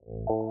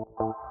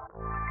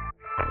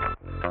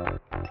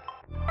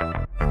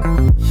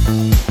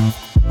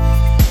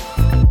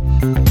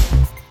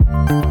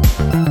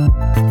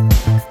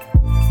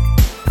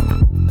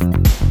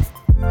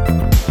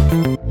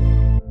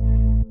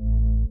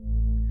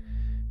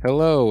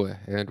Hello,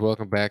 and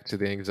welcome back to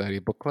the Anxiety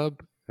Book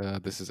Club.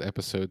 This is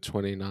episode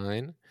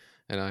 29,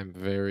 and I'm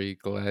very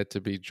glad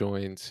to be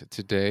joined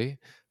today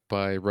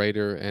by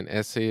writer and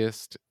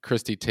essayist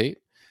Christy Tate,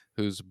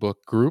 whose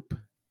book Group: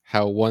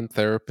 How One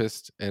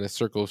Therapist and a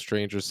Circle of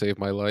Strangers Saved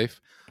My Life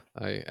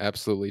I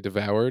absolutely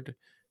devoured.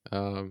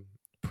 Um,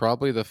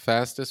 Probably the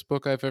fastest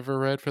book I've ever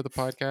read for the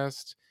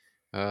podcast.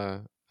 Uh,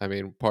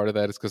 part of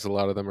that is because a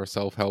lot of them are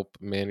self help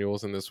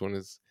manuals, and this one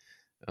is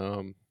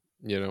um,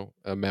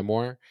 a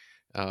memoir,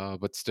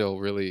 but still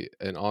really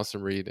an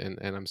awesome read. And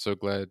I'm so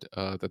glad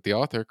that the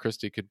author,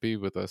 Christy, could be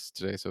with us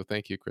today. So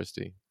thank you,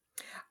 Christy.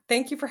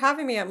 Thank you for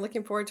having me. I'm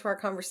looking forward to our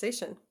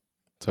conversation.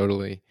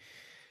 Totally.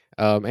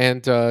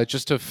 And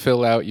just to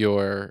fill out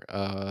your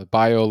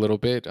bio a little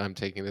bit, I'm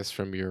taking this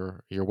from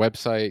your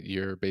website.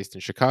 You're based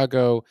in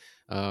Chicago,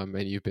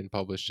 and you've been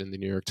published in the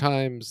New York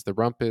Times, the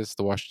Rumpus,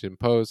 the Washington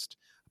Post,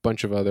 a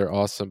bunch of other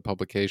awesome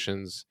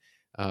publications.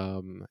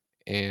 Um,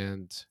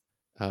 and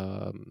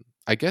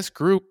I guess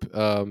Group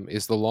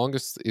is the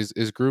longest.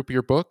 Is Group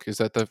your book? Is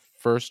that the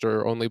first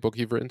or only book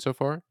you've written so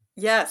far?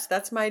 Yes,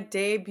 that's my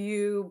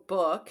debut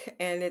book,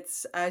 and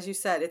it's, as you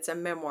said, it's a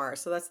memoir.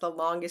 So that's the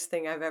longest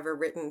thing I've ever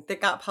written that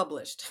got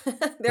published.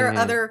 There are Hmm.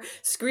 other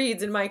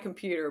screeds in my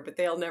computer, but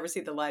they'll never see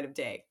the light of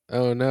day.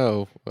 Oh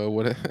no!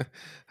 What?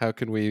 How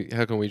can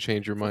we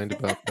change your mind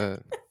about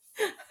that?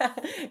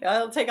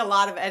 It'll take a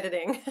lot of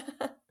editing.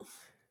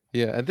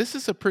 Yeah, and this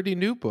is a pretty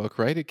new book,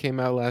 right? It came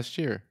out last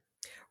year.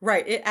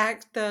 Right.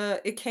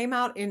 It came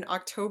out in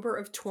October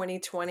of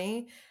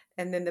 2020,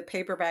 and then the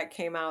paperback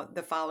came out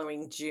the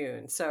following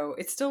June. So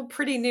it's still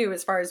pretty new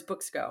as far as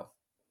books go.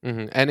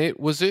 And it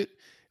was it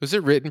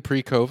written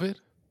pre-COVID?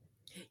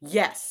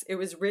 Yes, it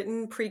was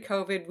written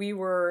pre-COVID. We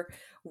were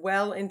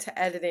well into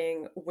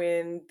editing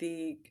when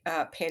the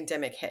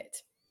pandemic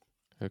hit.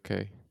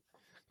 Okay,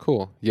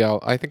 cool. Yeah,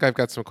 I think I've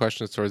got some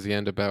questions towards the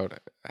end about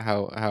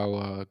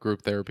how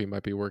group therapy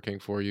might be working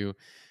for you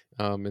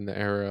in the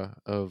era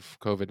of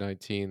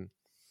COVID-19.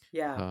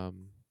 Yeah.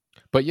 Um,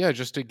 but yeah,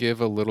 just to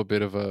give a little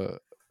bit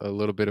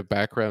of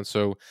background.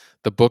 So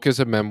the book is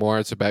a memoir.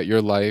 It's about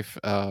your life,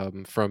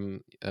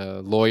 from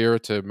lawyer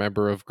to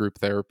member of group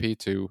therapy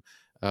to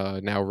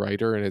now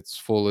writer, and it's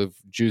full of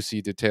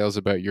juicy details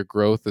about your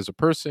growth as a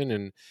person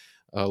and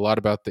a lot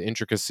about the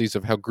intricacies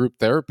of how group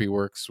therapy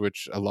works,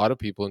 which a lot of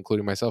people,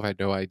 including myself, had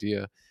no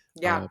idea.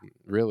 Yeah.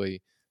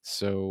 Really.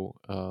 So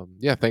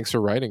yeah, thanks for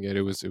writing it.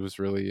 It was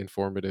really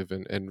informative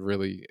and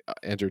really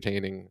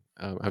entertaining.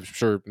 I'm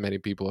sure many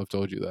people have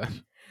told you that.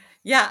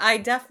 Yeah, I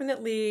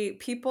definitely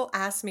people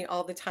ask me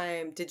all the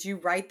time, "Did you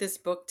write this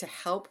book to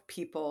help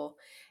people?"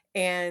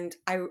 And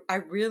I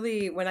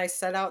really when I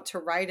set out to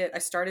write it, I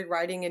started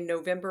writing in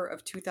November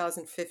of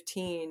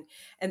 2015,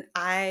 and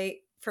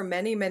I for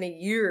many, many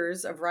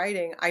years of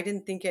writing, I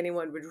didn't think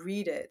anyone would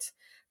read it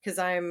because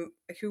I'm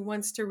who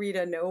wants to read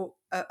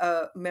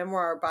a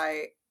memoir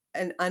by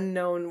an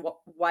unknown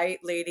white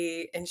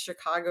lady in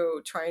Chicago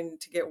trying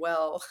to get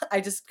well.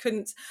 I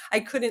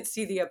couldn't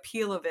see the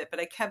appeal of it, but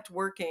I kept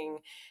working,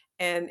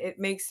 and it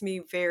makes me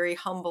very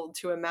humbled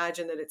to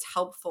imagine that it's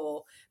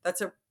helpful.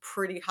 That's a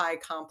pretty high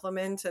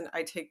compliment, and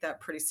I take that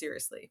pretty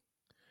seriously.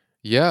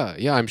 Yeah,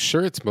 yeah, I'm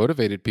sure it's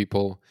motivated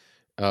people,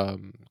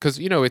 because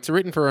it's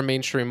written for a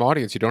mainstream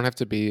audience. You don't have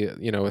to be,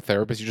 a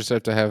therapist. You just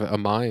have to have a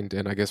mind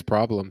and I guess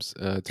problems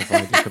to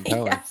find it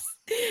compelling. Yes.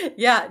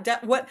 Yeah,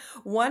 what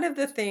one of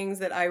the things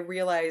that I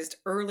realized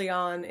early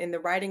on in the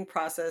writing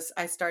process,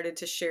 I started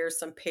to share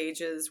some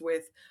pages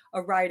with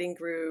a writing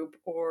group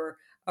or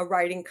a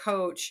writing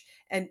coach,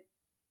 and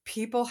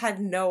people had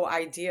no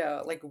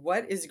idea, like,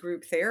 what is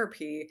group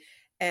therapy?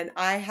 And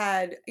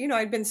I'd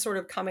been sort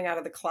of coming out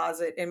of the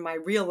closet in my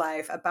real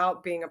life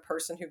about being a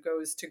person who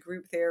goes to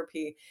group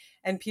therapy,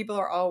 and people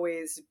are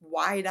always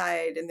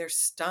wide-eyed and they're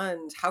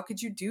stunned. How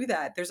could you do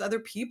that? There's other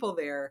people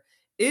there.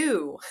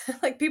 Ew.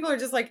 Like, people are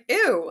just like,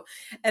 ew.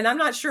 And I'm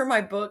not sure my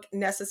book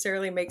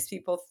necessarily makes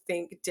people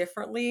think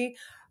differently,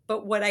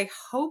 but what I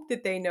hope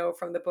that they know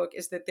from the book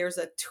is that there's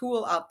a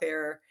tool out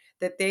there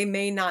that they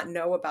may not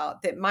know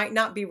about that might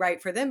not be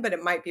right for them, but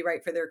it might be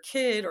right for their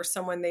kid or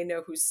someone they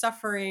know who's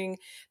suffering.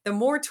 The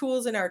more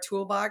tools in our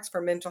toolbox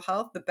for mental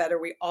health, the better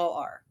we all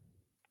are.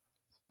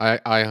 I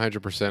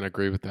 100%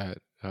 agree with that.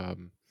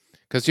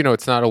 Because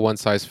it's not a one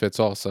size fits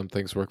all. Some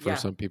things work for Yeah.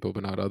 some people,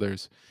 but not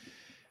others.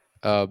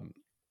 Um,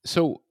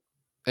 so,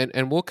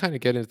 and we'll kind of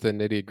get into the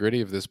nitty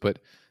gritty of this, but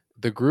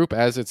the group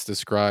as it's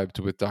described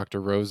with Dr.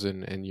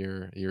 Rosen and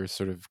your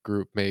sort of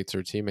group mates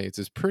or teammates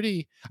is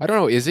pretty. I don't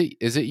know. Is it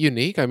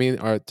unique? I mean,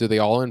 do they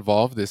all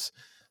involve this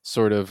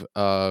sort of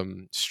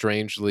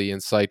strangely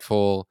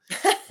insightful,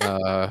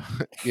 uh,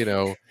 you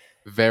know,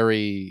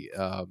 very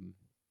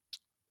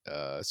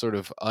sort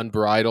of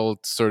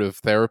unbridled sort of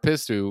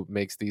therapist who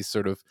makes these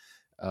sort of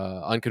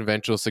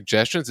unconventional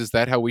suggestions? Is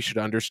that how we should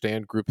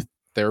understand group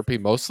therapy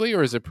mostly,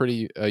 or is it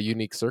pretty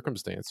unique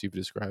circumstance you've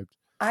described?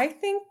 I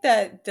think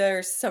that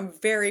there's some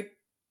very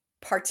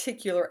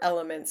particular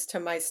elements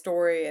to my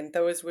story, and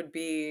those would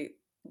be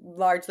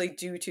largely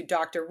due to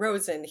Dr.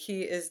 Rosen.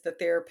 He is the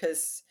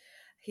therapist.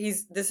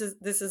 This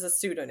is a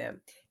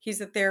pseudonym.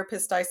 He's a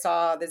therapist I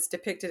saw that's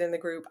depicted in the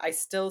group. I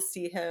still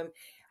see him.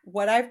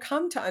 What I've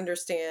come to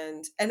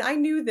understand, and I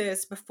knew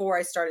this before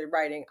I started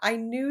writing, I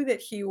knew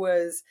that he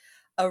was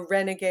a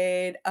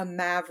renegade, a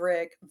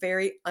maverick,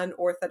 very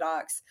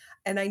unorthodox.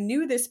 And I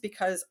knew this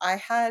because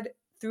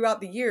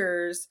throughout the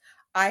years,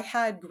 I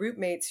had group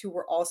mates who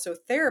were also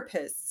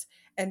therapists,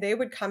 and they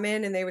would come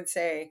in and they would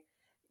say,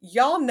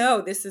 y'all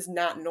know this is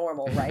not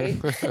normal, right?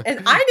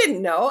 And I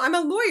didn't know. I'm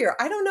a lawyer.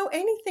 I don't know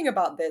anything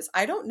about this.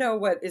 I don't know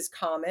what is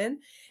common.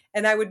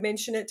 And I would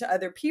mention it to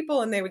other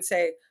people, and they would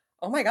say,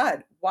 oh my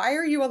God, why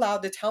are you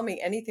allowed to tell me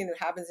anything that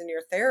happens in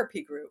your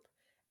therapy group?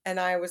 And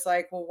I was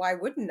like, well, why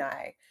wouldn't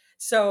I?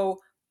 So,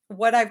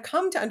 what I've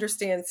come to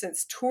understand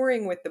since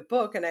touring with the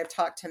book, and I've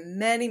talked to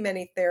many,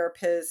 many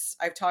therapists,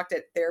 I've talked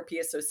at therapy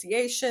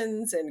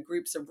associations and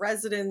groups of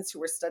residents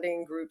who are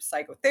studying group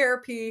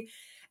psychotherapy,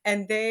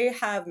 and they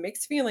have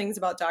mixed feelings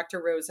about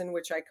Dr. Rosen,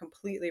 which I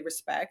completely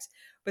respect.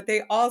 But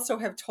they also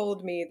have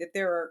told me that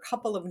there are a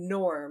couple of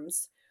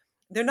norms.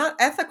 They're not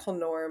ethical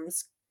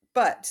norms,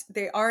 but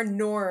they are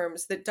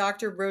norms that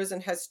Dr.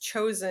 Rosen has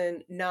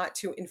chosen not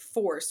to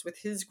enforce with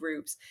his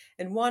groups.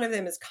 And one of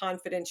them is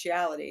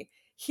confidentiality.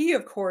 He,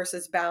 of course,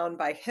 is bound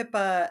by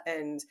HIPAA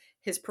and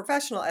his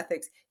professional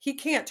ethics. He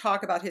can't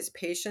talk about his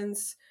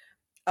patients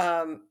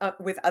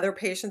with other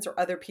patients or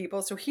other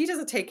people. So he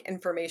doesn't take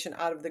information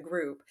out of the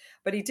group,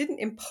 but he didn't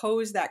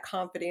impose that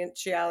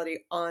confidentiality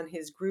on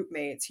his group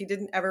mates. He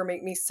didn't ever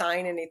make me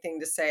sign anything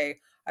to say,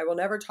 I will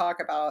never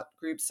talk about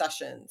group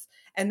sessions.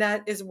 And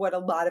that is what a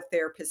lot of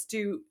therapists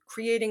do,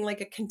 creating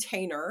like a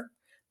container.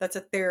 That's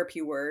a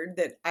therapy word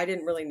that I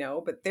didn't really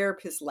know, but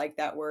therapists like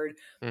that word.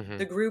 Hmm.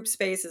 The group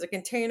space is a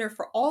container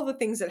for all the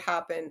things that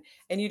happen,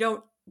 and you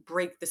don't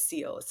break the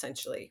seal,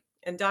 essentially.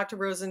 And Dr.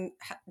 Rosen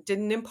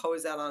didn't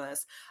impose that on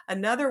us.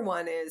 Another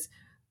one is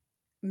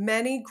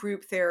many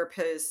group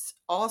therapists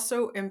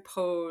also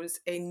impose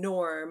a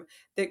norm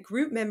that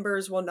group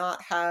members will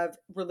not have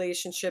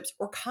relationships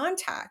or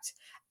contact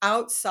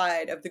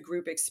outside of the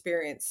group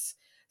experience.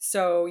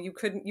 So you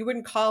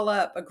wouldn't call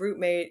up a group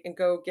mate and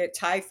go get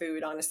Thai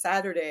food on a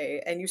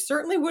Saturday, and you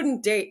certainly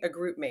wouldn't date a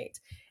group mate.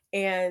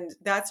 And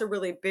that's a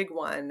really big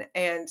one.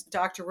 And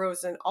Dr.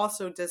 Rosen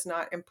also does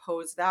not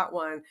impose that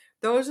one.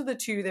 Those are the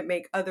two that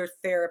make other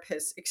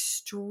therapists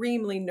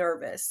extremely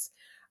nervous,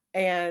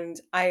 and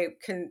I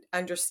can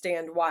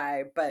understand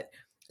why. But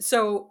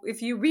so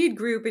if you read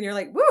group and you're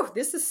like, "Whoa,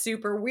 this is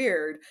super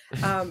weird,"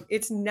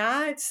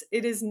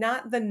 it is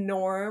not the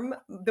norm.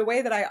 The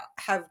way that I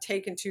have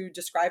taken to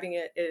describing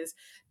it is,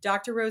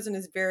 Dr. Rosen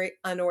is very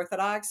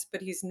unorthodox,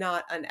 but he's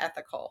not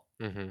unethical.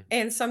 Hmm.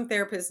 And some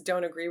therapists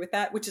don't agree with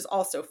that, which is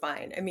also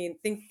fine. I mean,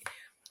 think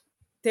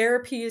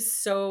therapy is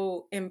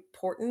so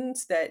important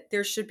that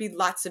there should be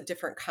lots of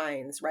different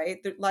kinds,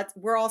 right?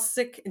 We're all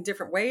sick in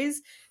different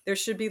ways. There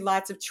should be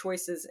lots of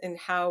choices in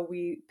how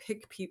we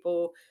pick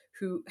people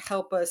who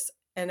help us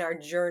in our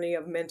journey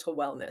of mental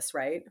wellness,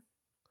 right?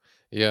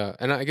 Yeah,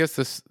 and I guess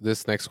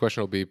this next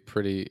question will be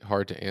pretty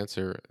hard to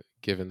answer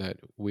given that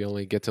we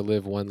only get to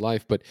live one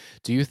life. But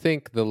do you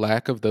think the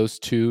lack of those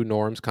two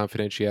norms,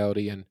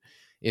 confidentiality and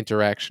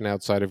interaction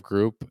outside of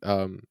group,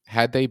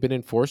 had they been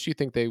enforced,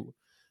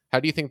 how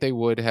do you think they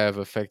would have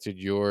affected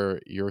your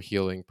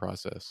healing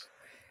process?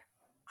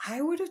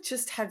 I would have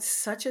just had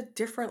such a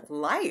different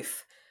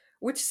life,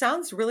 which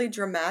sounds really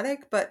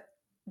dramatic, but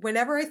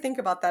whenever I think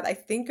about that, I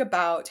think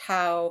about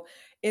how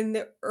in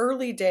the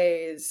early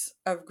days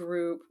of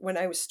group, when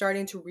I was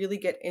starting to really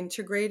get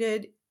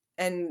integrated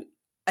and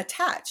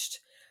attached,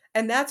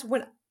 and that's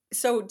when,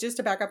 so just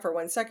to back up for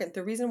 1 second,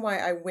 the reason why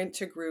I went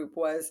to group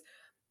was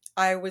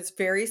I was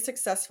very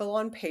successful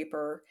on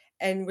paper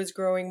and was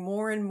growing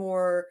more and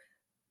more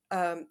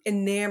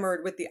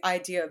enamored with the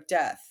idea of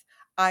death.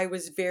 I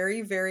was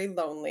very, very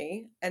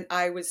lonely, and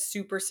I was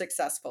super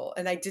successful,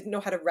 and I didn't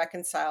know how to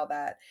reconcile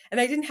that. And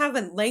I didn't have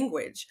a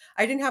language.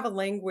 I didn't have a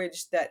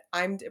language that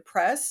I'm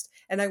depressed,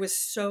 and I was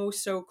so,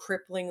 so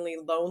cripplingly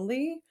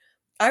lonely.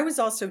 I was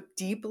also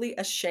deeply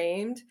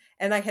ashamed,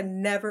 and I had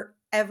never,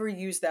 ever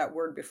used that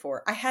word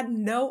before. I had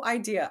no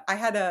idea. I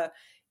had a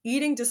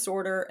eating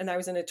disorder, and I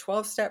was in a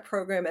 12-step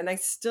program, and I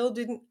still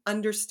didn't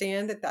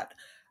understand that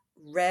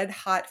red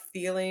hot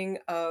feeling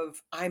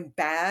of I'm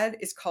bad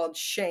is called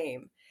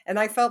shame. And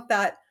I felt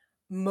that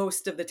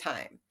most of the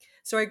time.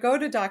 So I go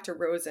to Dr.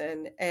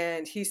 Rosen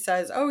and he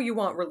says, "Oh, you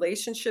want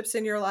relationships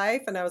in your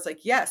life?" And I was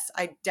like, "Yes,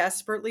 I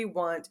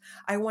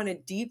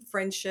wanted deep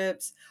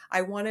friendships.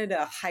 I wanted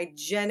a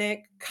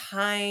hygienic,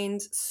 kind,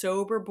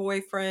 sober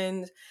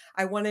boyfriend.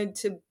 I wanted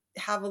to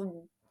have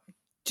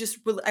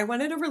I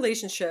wanted a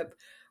relationship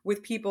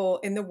with people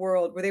in the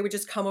world where they would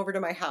just come over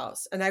to my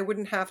house and I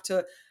wouldn't have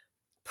to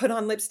put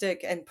on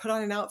lipstick and put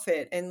on an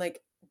outfit and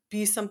like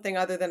be something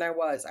other than I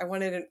was. I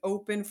wanted an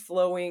open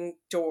flowing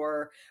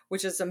door,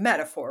 which is a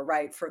metaphor,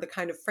 right, for the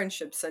kind of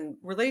friendships and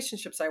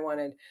relationships I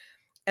wanted.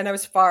 And I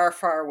was far,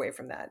 far away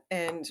from that.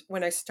 And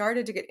when I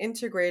started to get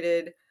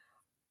integrated,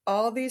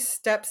 all these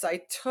steps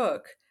I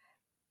took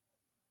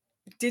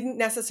didn't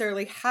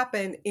necessarily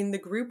happen in the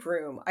group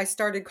room. I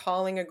started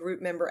calling a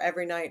group member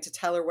every night to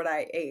tell her what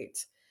I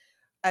ate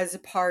as a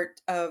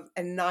part of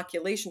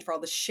inoculation for all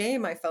the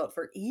shame I felt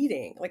for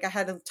eating. Like I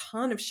had a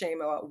ton of shame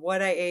about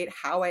what I ate,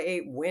 how I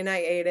ate, when I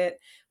ate it,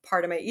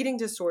 part of my eating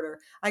disorder.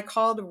 I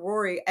called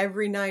Rory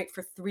every night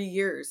for 3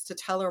 years to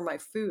tell her my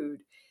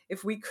food.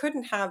 If we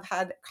couldn't have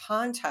had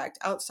contact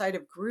outside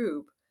of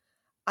group,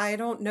 I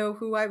don't know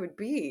who I would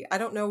be. I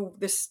don't know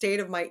the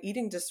state of my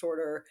eating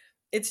disorder.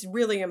 It's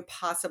really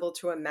impossible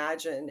to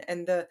imagine.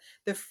 And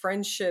the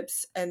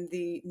friendships and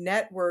the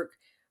network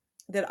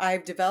that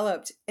I've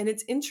developed. And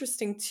it's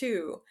interesting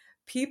too.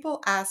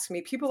 People ask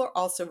me, people are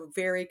also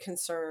very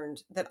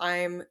concerned that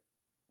I'm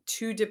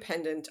too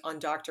dependent on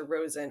Dr.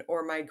 Rosen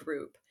or my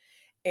group.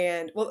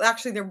 And well,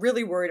 actually, they're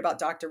really worried about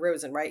Dr.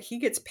 Rosen, right? He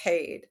gets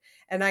paid,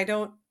 and I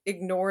don't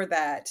ignore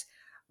that.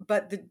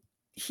 But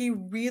he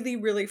really,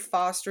 really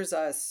fosters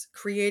us,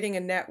 creating a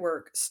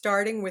network,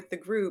 starting with the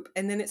group,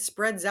 and then it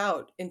spreads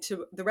out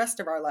into the rest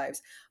of our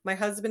lives. My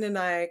husband and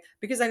I,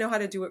 because I know how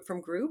to do it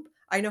from group,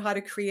 I know how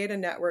to create a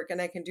network,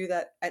 and I can do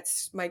that at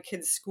my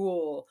kids'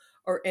 school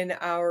or in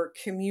our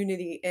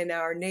community, in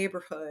our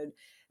neighborhood,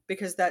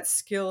 because that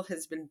skill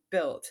has been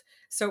built.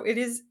 So it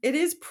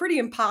is pretty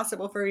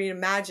impossible for me to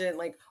imagine,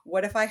 like,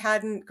 what if I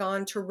hadn't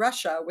gone to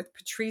Russia with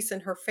Patrice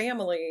and her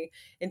family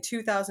in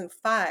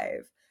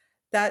 2005?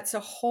 That's a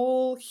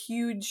whole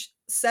huge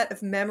set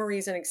of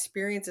memories and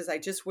experiences I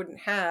just wouldn't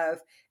have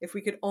if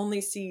we could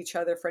only see each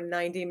other for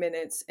 90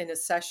 minutes in a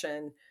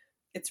session.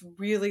 It's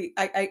really,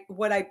 I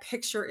what I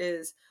picture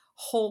is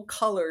whole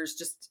colors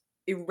just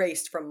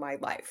erased from my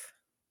life.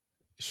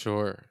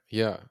 Sure.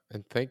 Yeah.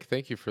 And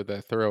thank you for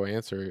that thorough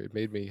answer. It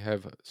made me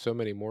have so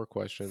many more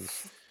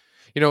questions.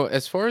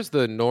 As far as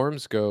the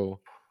norms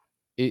go,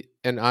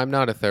 and I'm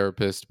not a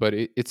therapist, but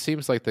it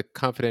seems like the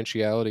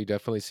confidentiality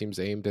definitely seems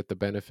aimed at the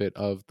benefit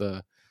of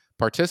the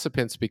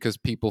participants because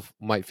people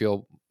might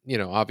feel,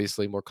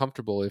 obviously more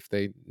comfortable if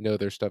they know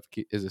their stuff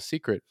is a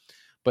secret.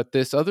 But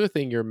this other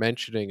thing you're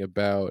mentioning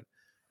about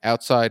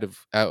outside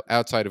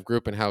of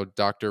group and how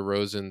Dr.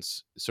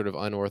 Rosen's sort of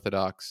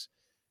unorthodox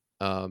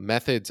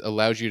methods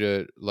allows you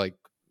to like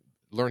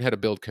learn how to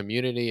build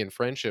community and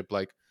friendship.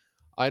 Like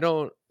I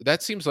don't.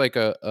 That seems like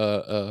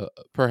a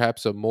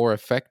perhaps a more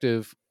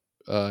effective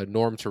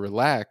norm to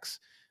relax,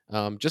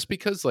 just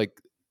because like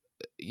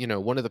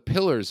one of the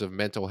pillars of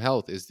mental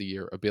health is the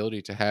your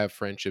ability to have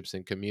friendships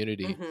and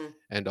community Hmm.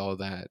 and all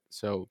that.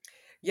 So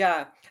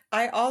Yeah.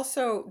 I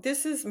also,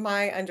 this is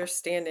my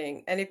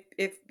understanding. And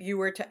if you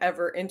were to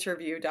ever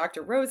interview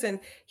Dr. Rosen,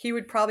 he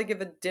would probably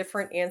give a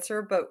different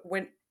answer. But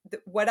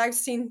what I've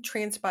seen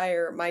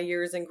transpire my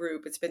years in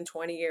group, it's been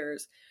 20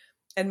 years,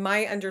 and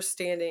my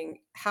understanding,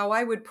 how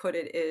I would put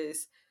it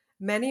is,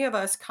 many of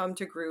us come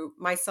to group,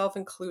 myself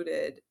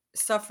included,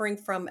 suffering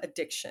from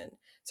addiction.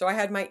 So I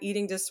had my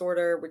eating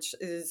disorder, which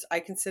is, I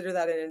consider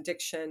that an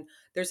addiction.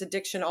 There's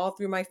addiction all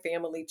through my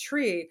family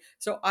tree.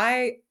 So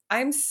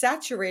I'm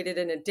saturated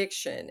in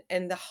addiction,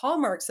 and the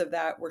hallmarks of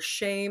that were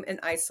shame and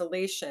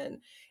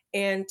isolation.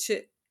 And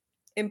to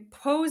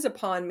impose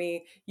upon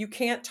me, you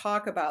can't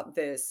talk about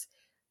this,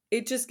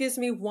 it just gives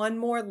me one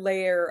more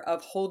layer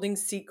of holding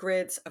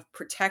secrets, of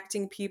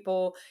protecting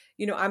people.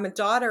 I'm a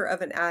daughter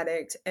of an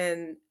addict,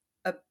 and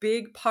a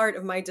big part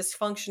of my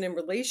dysfunction in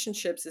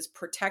relationships is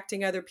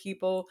protecting other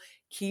people,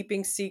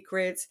 keeping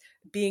secrets,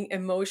 being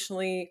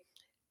emotionally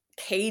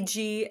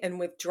cagey and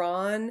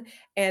withdrawn.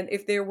 And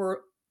if there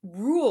were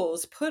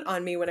rules put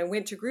on me when I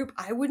went to group,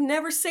 I would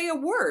never say a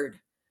word.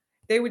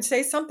 They would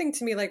say something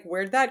to me like,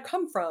 "Where'd that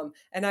come from?"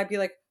 And I'd be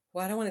like,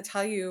 "Well, I don't want to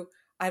tell you.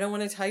 I don't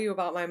want to tell you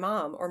about my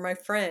mom or my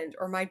friend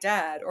or my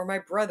dad or my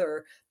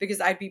brother," because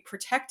I'd be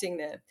protecting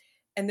them.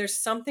 And there's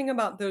something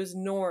about those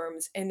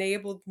norms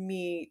enabled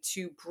me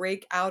to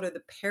break out of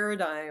the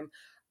paradigm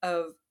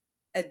of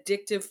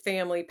addictive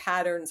family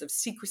patterns of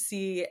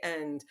secrecy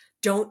and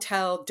don't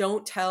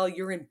tell,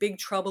 you're in big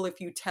trouble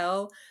if you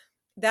tell.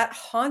 That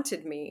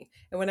haunted me.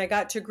 And when I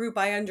got to group,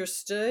 I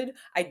understood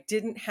I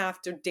didn't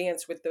have to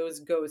dance with those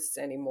ghosts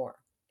anymore.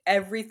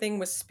 Everything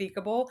was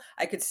speakable.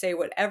 I could say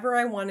whatever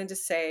I wanted to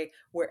say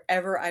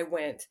wherever I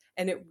went.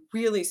 And it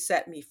really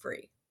set me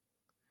free.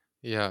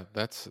 yeah,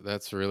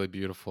 that's really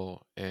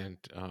beautiful, and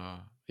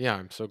yeah,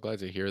 I'm so glad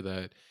to hear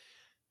that.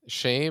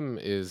 Shame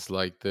is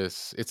like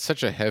this. It's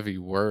such a heavy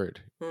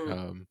word.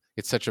 Hmm.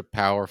 It's such a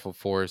powerful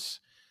force.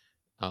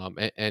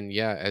 And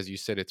yeah, as you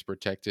said, it's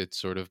protected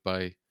sort of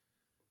by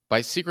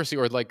secrecy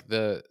or like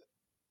the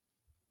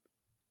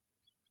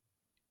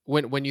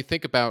when you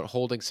think about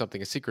holding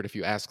something a secret, if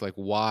you ask like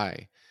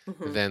why,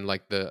 Hmm. then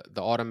like the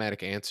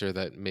automatic answer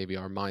that maybe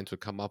our minds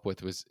would come up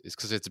with is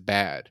because it's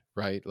bad,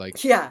 right?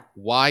 Like Yeah.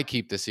 why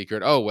keep the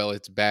secret? Oh well,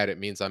 it's bad. It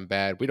means I'm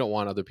bad. We don't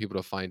want other people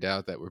to find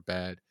out that we're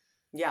bad.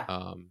 Yeah.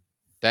 Um,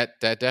 that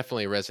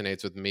definitely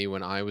resonates with me.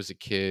 When I was a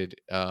kid,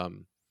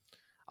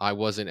 I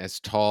wasn't as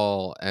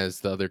tall as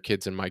the other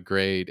kids in my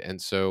grade,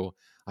 and so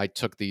I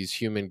took these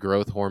human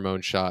growth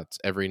hormone shots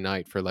every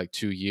night for like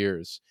 2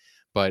 years.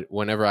 but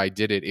whenever I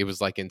did it, it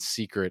was like in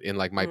secret in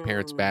like my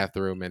parents' Mm,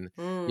 bathroom, and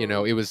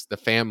mm. it was the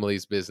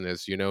family's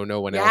business,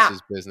 no one Yeah.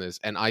 else's business.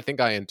 And I think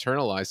I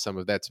internalized some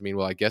of that to mean,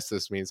 well, I guess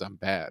this means I'm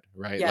bad,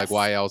 right? Like, Yes.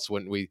 why else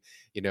wouldn't we,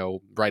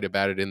 write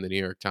about it in the New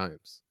York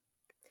Times?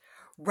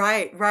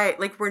 Right, right.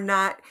 Like we're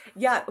not,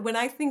 yeah. When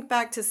I think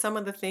back to some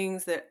of the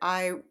things that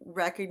I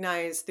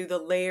recognize through the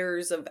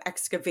layers of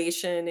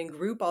excavation and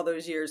group all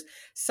those years,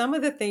 some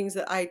of the things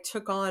that I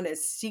took on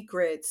as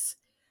secrets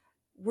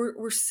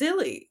were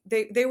silly.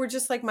 They were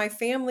just like my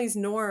family's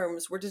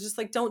norms were to just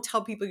like don't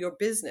tell people your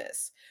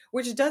business,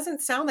 which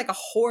doesn't sound like a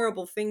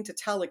horrible thing to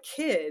tell a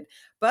kid,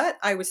 but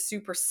I was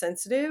super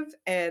sensitive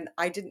and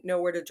I didn't know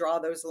where to draw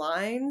those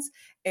lines,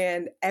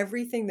 and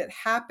everything that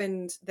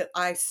happened that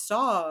I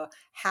saw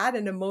had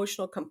an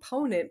emotional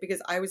component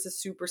because I was a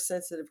super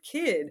sensitive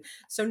kid.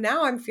 So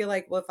now I feel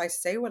like, well, if I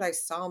say what I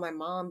saw my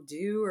mom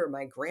do or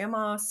my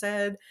grandma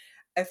said,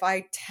 if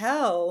I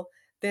tell,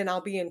 then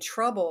I'll be in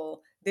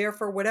trouble.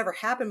 Therefore, whatever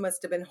happened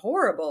must have been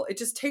horrible. It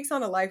just takes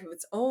on a life of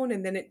its own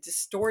and then it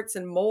distorts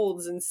and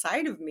molds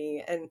inside of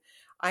me. And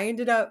I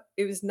ended up,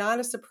 it was not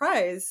a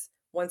surprise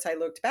once I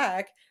looked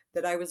back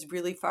that I was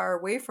really far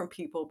away from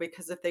people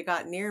because if they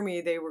got near me,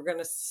 they were going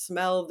to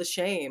smell the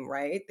shame,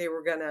 right? They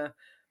were going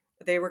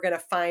to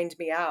find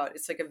me out.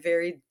 It's like a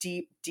very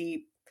deep,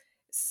 deep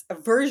a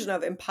version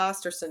of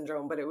imposter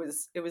syndrome, but it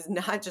was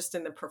not just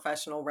in the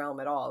professional realm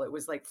at all. It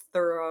was like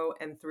thorough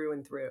and through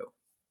and through.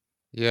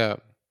 Yeah.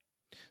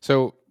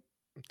 So,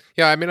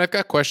 yeah, I mean, I've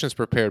got questions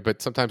prepared,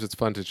 but sometimes it's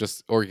fun to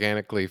just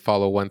organically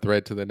follow one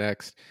thread to the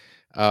next.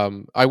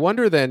 I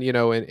wonder then,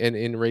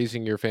 in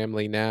raising your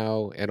family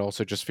now, and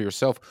also just for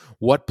yourself,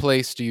 what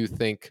place do you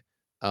think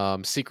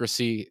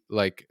secrecy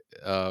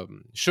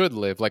should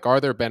live? Like, are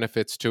there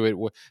benefits to it?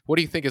 What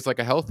do you think is like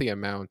a healthy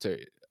amount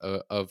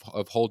of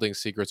holding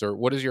secrets, or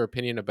what is your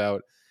opinion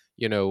about,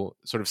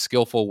 sort of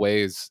skillful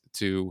ways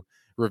to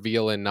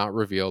reveal and not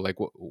reveal? Like,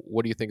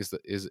 what do you think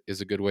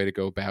is a good way to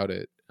go about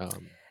it?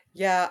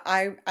 Yeah,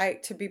 I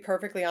to be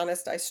perfectly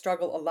honest, I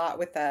struggle a lot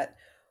with that.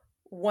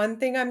 One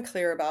thing I'm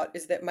clear about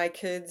is that my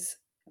kids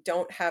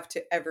don't have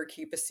to ever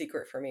keep a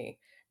secret from me.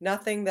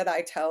 Nothing that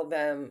I tell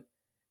them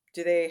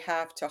do they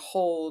have to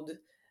hold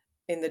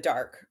in the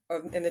dark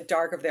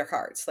of their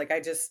hearts. Like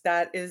I just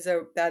that is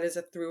a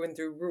through and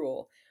through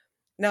rule.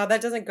 Now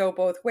that doesn't go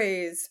both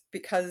ways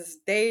because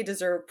they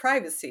deserve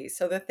privacy.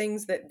 So the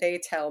things that they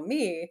tell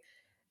me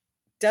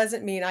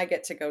doesn't mean I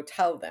get to go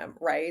tell them,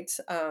 right?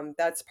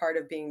 That's part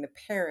of being the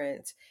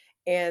parent,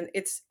 and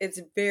it's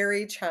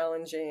very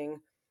challenging.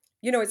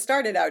 It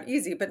started out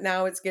easy, but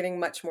now it's getting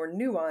much more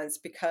nuanced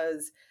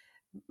because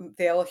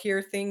they'll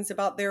hear things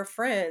about their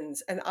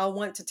friends, and I'll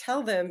want to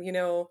tell them,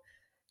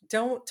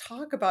 don't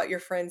talk about your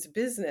friend's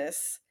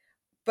business.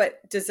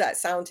 But does that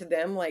sound to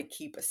them like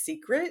keep a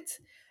secret?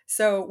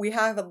 So we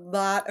have a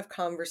lot of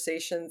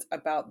conversations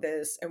about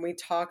this, and we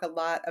talk a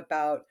lot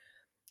about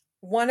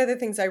one of the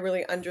things I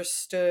really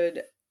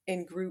understood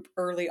in group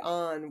early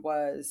on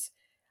was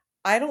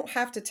I don't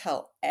have to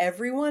tell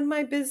everyone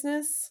my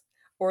business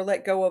or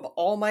let go of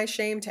all my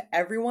shame to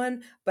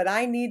everyone, but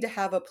I need to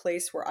have a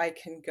place where I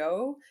can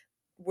go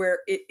where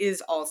it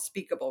is all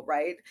speakable,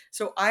 right?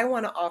 So I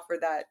want to offer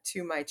that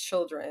to my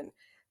children.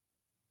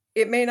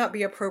 It may not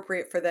be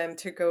appropriate for them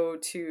to go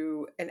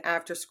to an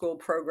after school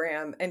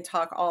program and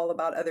talk all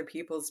about other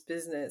people's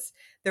business.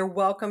 They're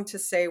welcome to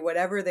say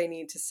whatever they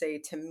need to say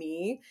to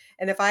me.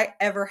 And if I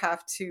ever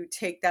have to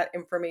take that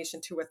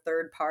information to a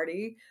third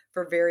party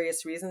for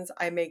various reasons,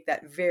 I make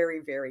that very,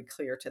 very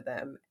clear to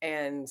them.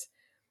 And,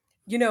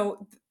 you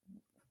know,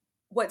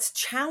 what's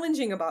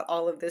challenging about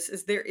all of this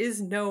is there is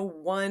no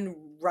one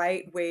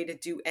right way to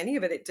do any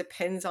of it. It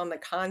depends on the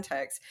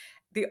context.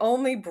 The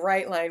only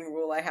bright line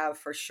rule I have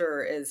for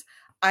sure is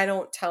I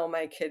don't tell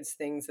my kids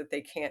things that they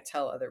can't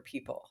tell other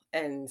people.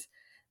 And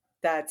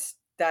that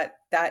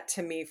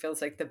to me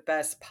feels like the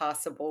best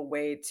possible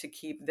way to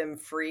keep them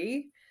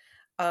free.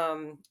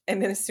 And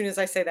then as soon as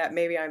I say that,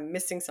 maybe I'm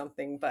missing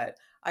something, but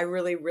I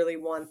really, really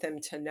want them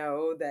to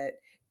know that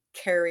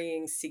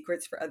carrying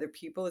secrets for other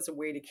people is a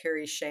way to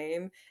carry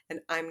shame, and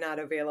I'm not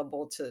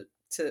available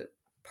to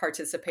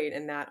participate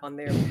in that on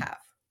their behalf.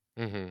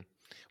 Hmm.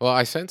 Well,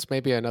 I sense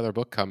maybe another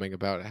book coming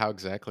about how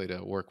exactly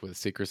to work with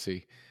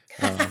secrecy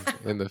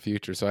in the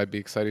future. So I'd be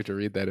excited to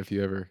read that if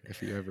you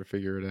ever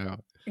figure it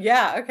out.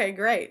 Yeah, okay,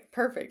 great.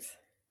 Perfect.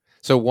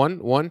 So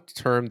one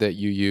term that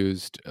you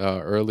used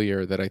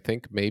earlier that I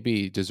think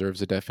maybe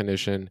deserves a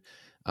definition,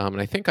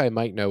 and I think I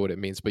might know what it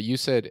means. But you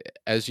said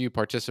as you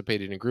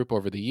participated in group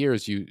over the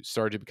years, you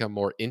started to become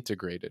more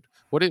integrated.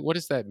 What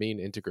does that mean,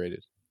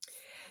 integrated?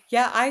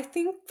 Yeah, I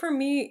think for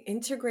me,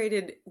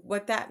 integrated,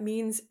 what that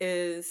means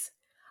is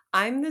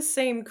I'm the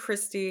same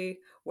Christy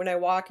when I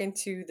walk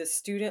into the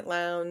student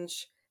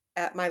lounge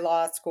at my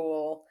law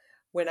school,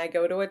 when I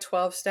go to a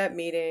 12-step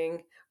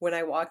meeting, when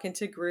I walk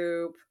into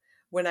group,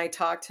 when I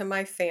talk to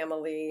my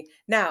family.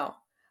 Now,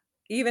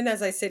 even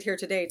as I sit here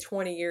today,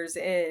 20 years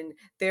in,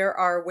 there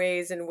are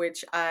ways in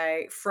which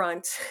I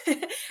front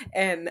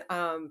and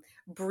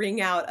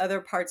bring out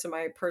other parts of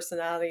my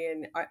personality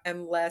and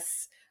am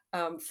less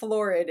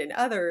florid in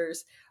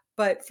others.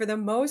 But for the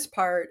most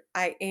part,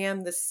 I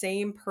am the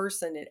same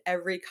person in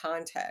every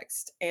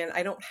context. And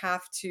I don't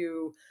have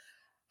to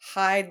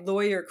hide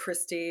lawyer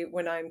Christy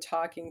when I'm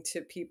talking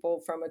to people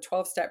from a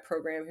 12 step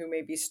program who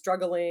may be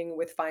struggling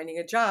with finding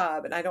a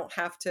job. And I don't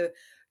have to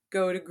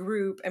go to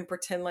group and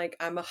pretend like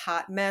I'm a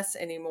hot mess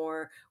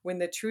anymore when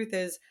the truth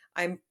is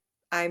I'm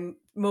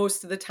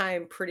most of the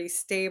time pretty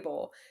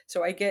stable.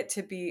 So I get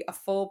to be a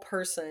full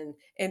person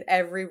in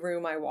every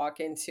room I walk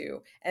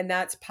into. And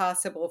that's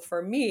possible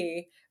for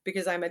me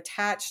because I'm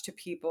attached to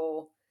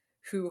people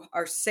who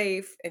are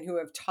safe and who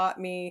have taught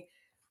me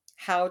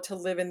how to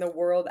live in the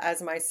world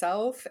as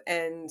myself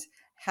and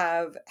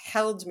have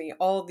held me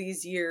all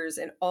these years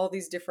in all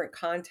these different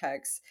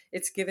contexts.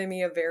 It's given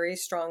me a very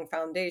strong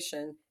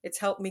foundation. It's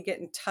helped me get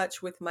in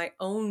touch with my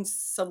own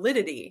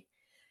solidity.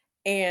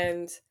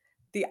 And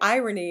the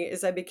irony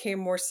is, I became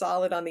more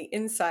solid on the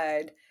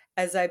inside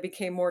as I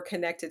became more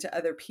connected to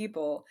other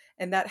people.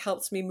 And that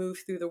helps me move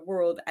through the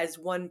world as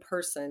one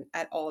person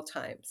at all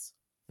times.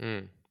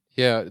 Mm.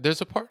 Yeah,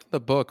 there's a part in the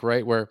book,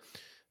 right, where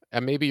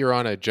and maybe you're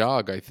on a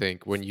jog, I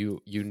think, when you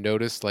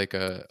notice like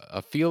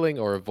a feeling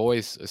or a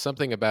voice,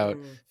 something about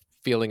Mm.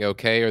 feeling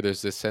okay, or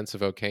there's this sense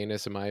of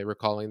okayness. Am I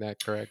recalling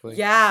that correctly?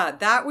 Yeah,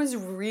 that was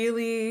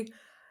really,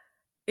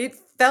 it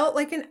felt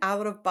like an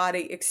out of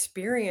body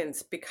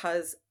experience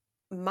because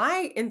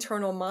my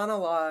internal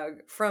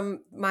monologue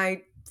from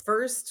my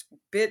first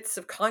bits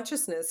of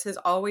consciousness has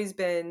always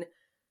been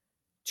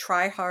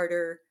try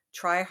harder,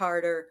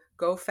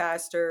 go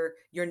faster.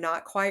 You're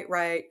not quite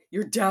right.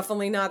 You're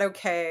definitely not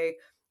okay.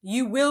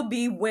 You will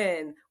be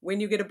when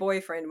you get a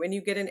boyfriend, when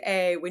you get an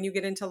A, when you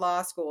get into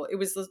law school. It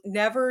was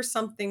never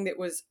something that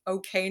was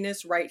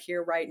okayness right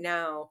here, right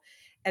now.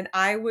 And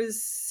I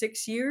was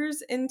 6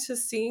 years into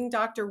seeing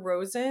Dr.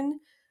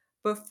 Rosen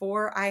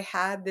before I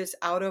had this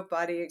out of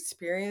body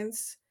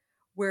experience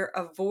where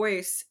a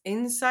voice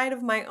inside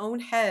of my own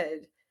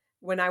head,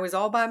 when I was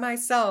all by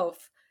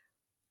myself,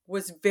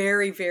 was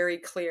very, very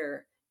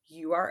clear.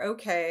 You are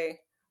okay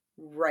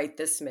right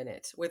this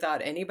minute,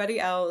 without anybody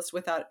else,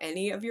 without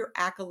any of your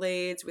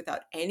accolades,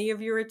 without any of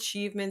your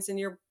achievements in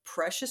your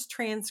precious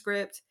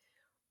transcript.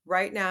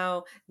 Right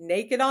now,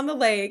 naked on the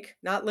lake,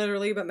 not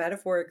literally, but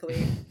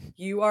metaphorically,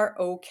 you are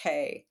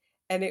okay.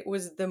 And it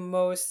was the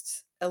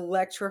most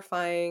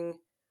electrifying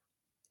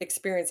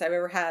experience I've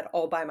ever had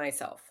all by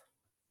myself.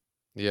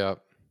 Yeah.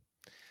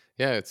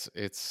 Yeah, it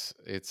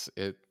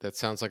that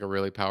sounds like a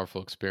really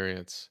powerful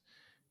experience.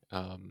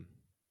 Um,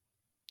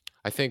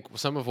 I think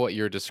some of what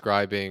you're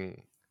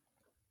describing,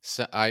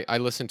 so I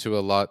listen to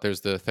a lot. There's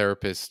the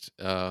therapist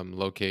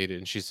located,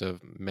 and she's a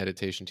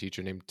meditation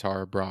teacher named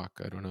Tara Brock.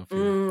 I don't know if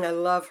you. I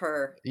love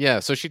her. Yeah,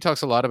 so she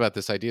talks a lot about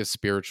this idea of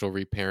spiritual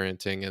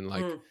reparenting and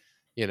like, Mm,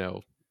 you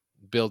know,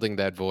 building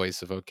that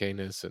voice of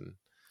okayness and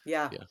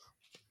yeah. yeah,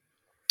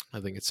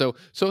 I think it's so.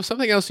 So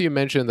something else you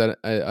mentioned that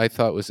I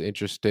thought was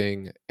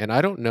interesting, and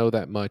I don't know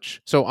that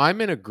much. So I'm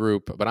in a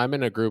group, but I'm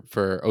in a group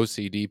for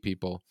OCD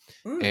people,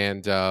 Mm.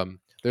 and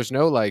there's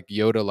no like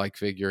Yoda like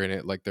figure in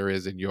it like there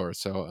is in yours.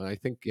 So I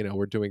think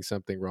we're doing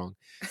something wrong.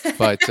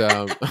 But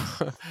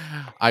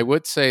I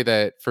would say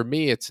that for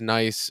me, it's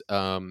nice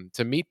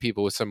to meet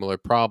people with similar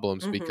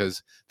problems Hmm.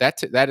 because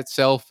that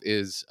itself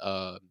is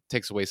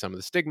takes away some of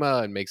the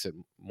stigma and makes it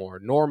more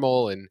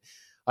normal, and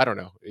I don't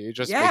know, it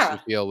just makes you Yeah.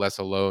 feel less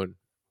alone.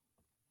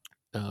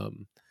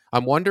 um,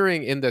 I'm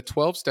wondering in the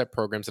 12 step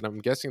programs, and I'm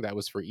guessing that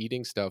was for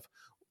eating stuff.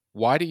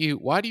 Why do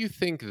you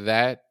think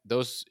that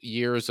those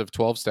years of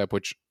 12 step,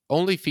 which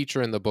only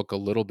feature in the book a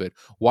little bit,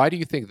 why do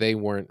you think they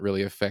weren't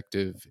really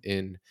effective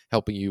in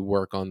helping you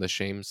work on the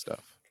shame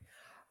stuff?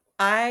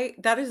 I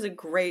That is a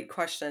great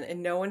question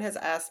and no one has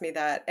asked me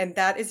that, and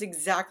that is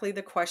exactly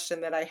the question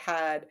that I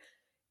had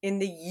in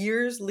the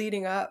years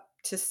leading up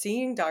to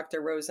seeing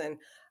Dr. Rosen.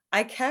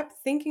 I kept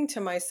thinking to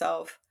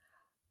myself,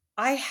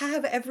 I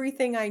have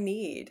everything I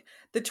need.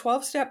 The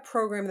 12-step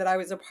program that I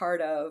was a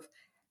part of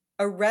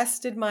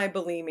arrested my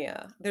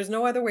bulimia. There's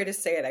no other way to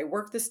say it. I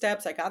worked the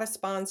steps, I got a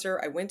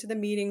sponsor, I went to the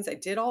meetings, I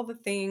did all the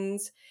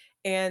things,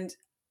 and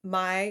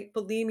my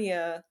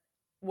bulimia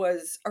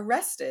was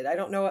arrested. I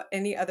don't know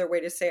any other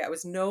way to say it. I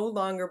was no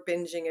longer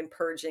binging and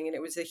purging, and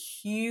it was a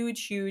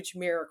huge, huge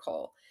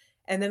miracle.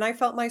 And then I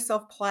felt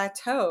myself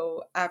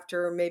plateau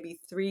after maybe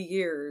 3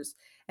 years,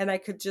 and I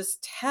could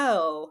just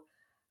tell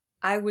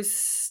I was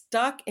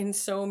stuck in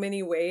so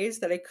many ways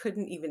that I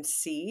couldn't even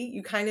see.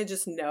 You kind of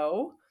just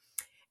know.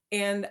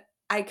 And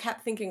I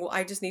kept thinking, well,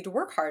 I just need to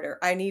work harder.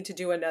 I need to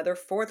do another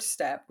fourth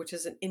step, which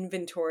is an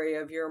inventory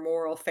of your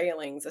moral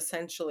failings,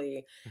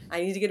 essentially.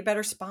 I need to get a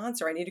better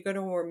sponsor. I need to go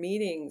to more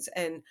meetings.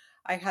 And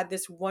I had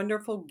this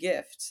wonderful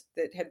gift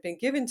that had been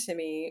given to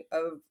me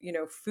of,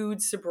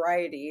 food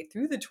sobriety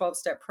through the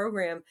 12-step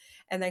program.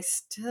 And I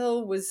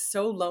still was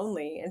so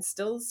lonely and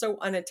still so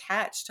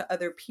unattached to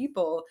other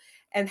people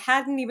and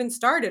hadn't even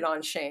started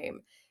on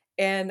shame.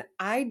 And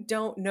I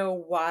don't know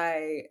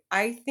why.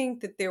 I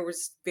think that there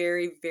was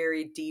very,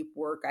 very deep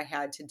work I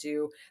had to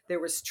do. There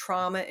was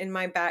trauma in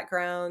my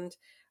background,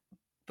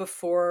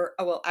 before,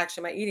 oh, well,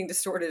 actually, my eating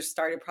disorder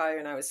started probably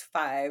when I was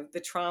 5. The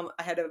trauma,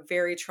 I had a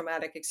very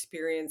traumatic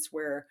experience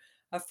where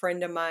a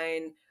friend of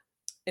mine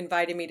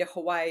invited me to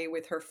Hawaii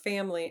with her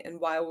family.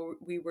 And while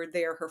we were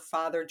there, her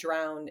father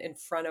drowned in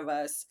front of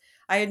us.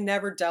 I had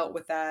never dealt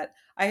with that.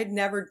 I had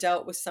never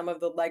dealt with some of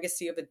the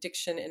legacy of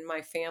addiction in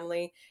my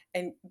family.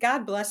 And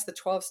God bless the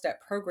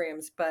 12-step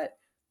programs, but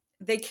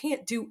they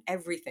can't do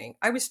everything.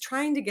 I was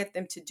trying to get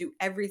them to do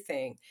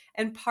everything.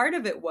 And part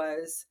of it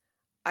was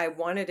I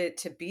wanted it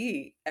to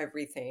be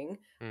everything.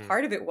 Mm.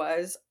 Part of it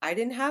was I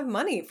didn't have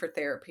money for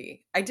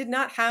therapy. I did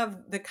not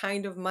have the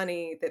kind of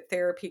money that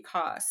therapy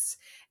costs.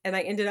 And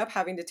I ended up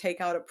having to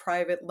take out a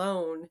private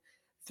loan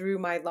through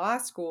my law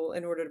school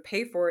in order to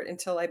pay for it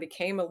until I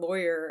became a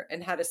lawyer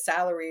and had a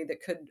salary that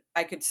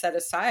I could set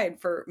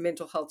aside for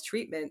mental health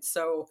treatment.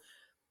 So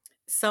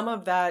some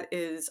of that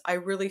is I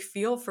really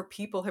feel for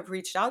people have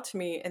reached out to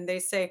me and they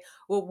say,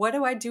 "Well, what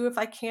do I do if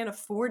I can't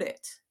afford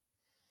it?"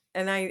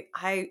 And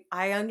I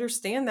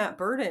understand that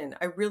burden.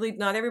 I really,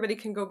 not everybody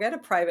can go get a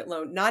private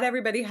loan. Not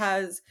everybody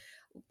has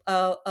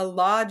a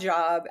law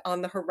job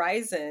on the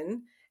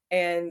horizon.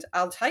 And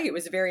I'll tell you, it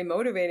was very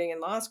motivating in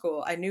law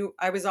school. I knew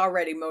I was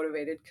already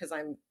motivated because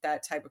I'm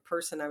that type of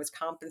person. I was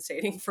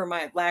compensating for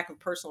my lack of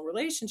personal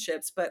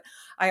relationships. But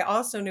I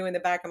also knew in the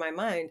back of my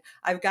mind,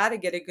 I've got to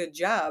get a good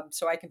job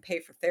so I can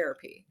pay for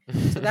therapy.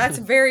 So that's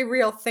a very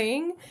real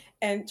thing.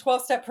 And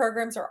 12-step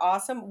programs are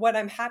awesome. What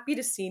I'm happy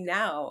to see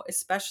now,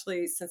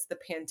 especially since the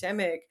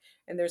pandemic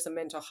and there's a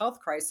mental health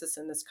crisis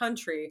in this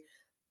country,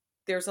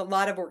 there's a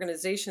lot of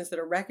organizations that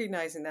are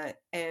recognizing that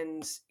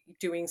and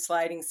doing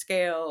sliding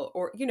scale,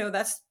 or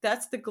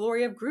that's the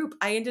glory of group.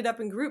 I ended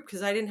up in group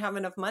because I didn't have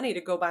enough money to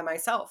go by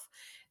myself.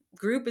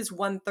 Group is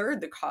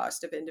 1/3 the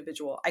cost of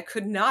individual. I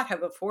could not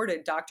have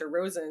afforded Dr.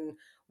 Rosen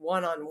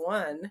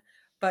one-on-one,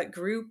 but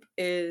group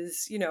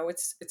is,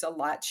 it's a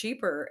lot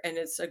cheaper, and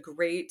it's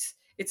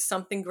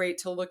something great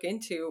to look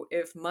into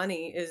if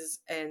money's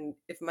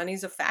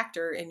a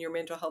factor in your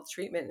mental health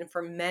treatment. And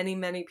for many,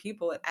 many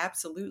people, it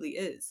absolutely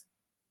is.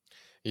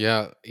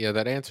 Yeah, yeah,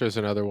 that answers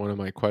another one of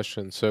my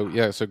questions. So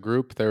yeah, so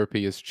group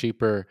therapy is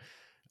cheaper.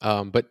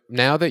 But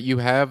now that you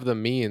have the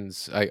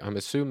means, I'm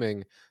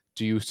assuming,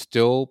 do you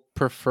still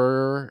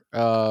prefer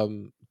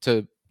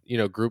to,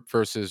 group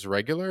versus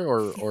regular,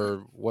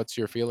 or what's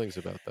your feelings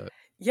about that?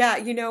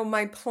 Yeah,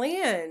 my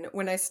plan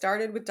when I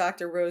started with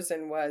Dr.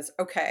 Rosen was,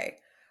 okay,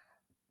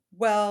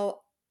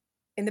 well,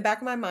 in the back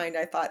of my mind,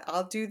 I thought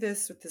I'll do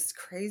this with this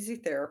crazy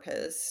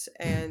therapist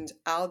and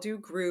I'll do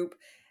group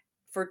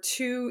for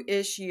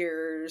 2-ish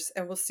years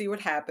and we'll see what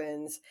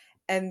happens.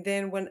 And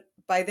then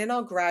by then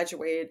I'll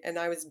graduate, and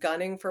I was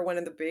gunning for one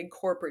of the big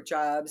corporate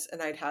jobs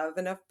and I'd have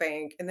enough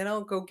bank, and then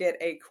I'll go get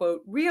a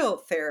quote real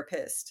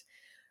therapist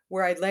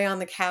where I'd lay on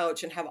the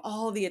couch and have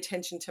all the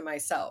attention to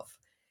myself.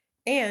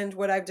 And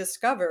what I've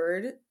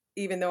discovered,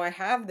 even though I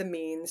have the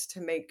means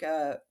to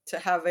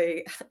have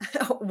a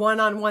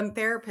one-on-one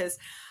therapist,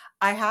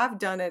 I have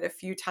done it a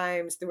few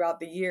times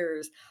throughout the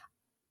years.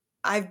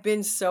 I've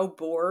been so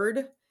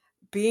bored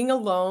being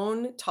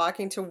alone,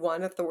 talking to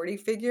one authority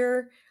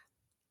figure.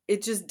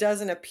 It just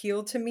doesn't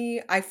appeal to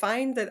me. I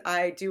find that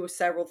I do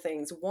several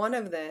things. One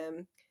of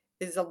them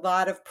is a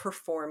lot of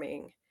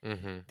performing.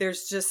 Hmm.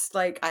 There's just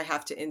like, I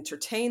have to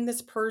entertain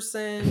this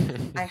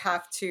person, I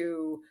have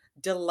to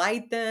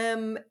delight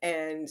them,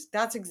 and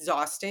that's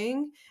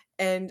exhausting.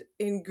 And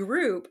in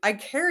group, I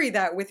carry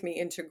that with me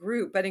into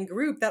group, but in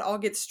group, that all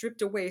gets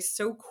stripped away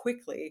so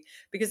quickly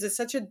because it's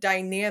such a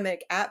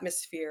dynamic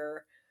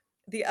atmosphere.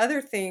 The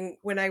other thing,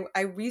 when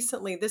I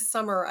recently, this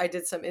summer, I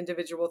did some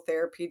individual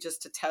therapy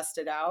just to test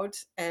it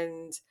out.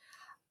 And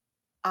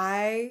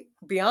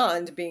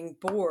beyond being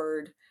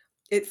bored,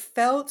 it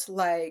felt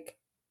like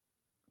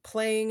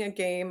playing a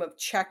game of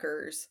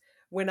checkers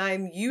when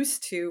I'm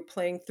used to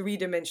playing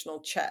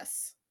three-dimensional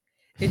chess.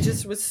 It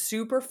just was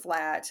super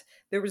flat.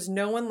 There was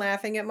no one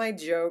laughing at my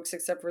jokes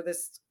except for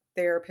this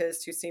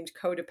therapist who seemed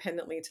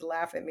codependently to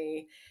laugh at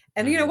me.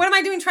 And Hmm. what am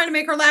I doing trying to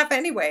make her laugh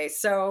anyway?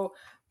 So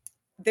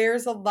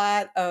there's a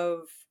lot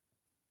of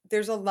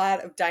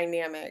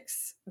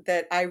dynamics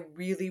that I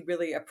really,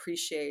 really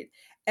appreciate.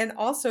 And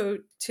also,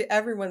 to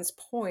everyone's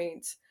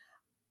point,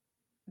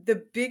 the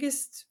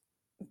biggest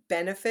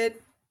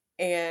benefit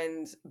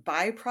and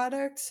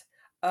byproduct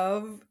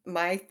of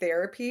my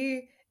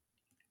therapy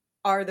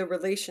are the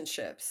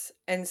relationships.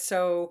 And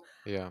so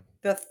Yeah.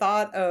 the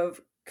thought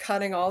of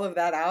cutting all of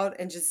that out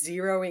and just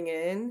zeroing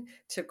in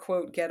to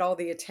quote get all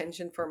the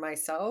attention for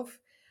myself,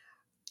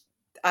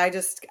 I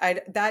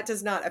that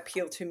does not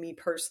appeal to me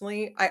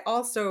personally. I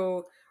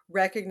also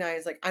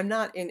recognize, like, I'm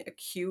not in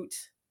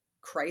acute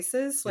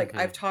crisis. Like, Hmm.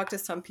 I've talked to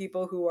some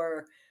people who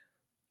are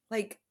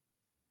like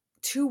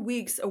 2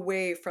 weeks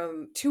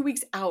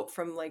out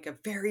from like a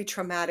very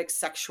traumatic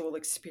sexual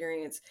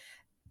experience.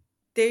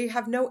 They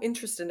have no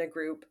interest in a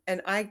group.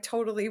 And I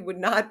totally would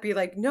not be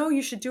like, no,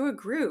 you should do a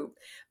group.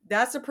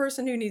 That's a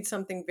person who needs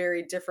something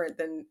very different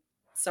than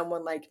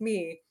someone like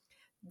me.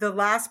 The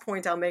last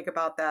point I'll make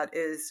about that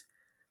is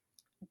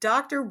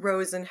Dr.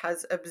 Rosen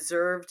has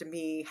observed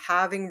me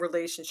having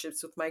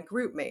relationships with my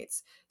group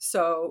mates.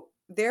 So,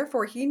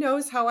 therefore, he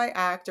knows how I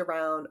act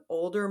around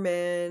older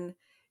men,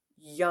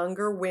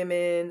 younger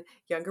women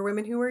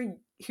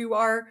who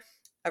are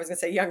I was going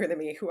to say younger than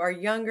me, who are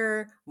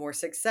younger, more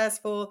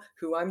successful,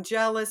 who I'm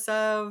jealous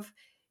of.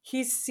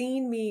 He's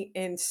seen me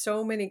in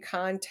so many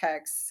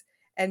contexts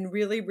and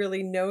really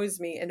really knows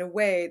me in a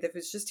way that if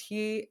it's just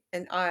he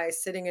and I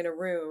sitting in a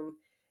room,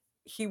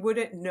 he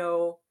wouldn't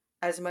know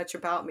as much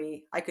about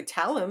me. I could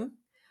tell him,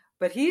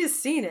 but he has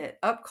seen it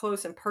up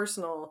close and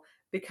personal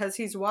because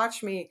he's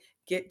watched me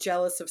get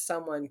jealous of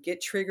someone,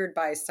 get triggered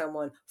by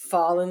someone,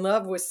 fall in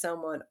love with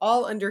someone,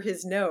 all under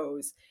his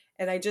nose.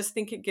 And I just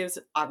think it gives,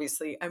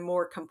 obviously, a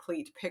more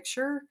complete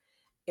picture.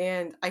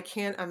 And I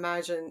can't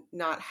imagine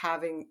not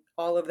having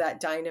all of that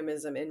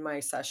dynamism in my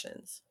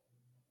sessions.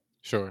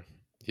 Sure.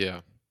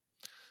 Yeah.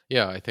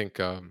 Yeah, I think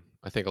a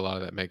lot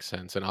of that makes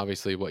sense. And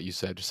obviously what you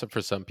said, just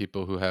for some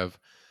people who have,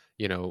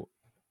 you know,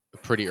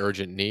 pretty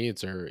urgent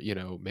needs, or,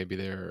 maybe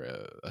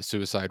they're a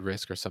suicide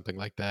risk or something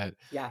like that,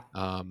 Yeah.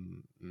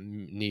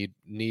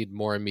 need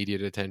more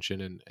immediate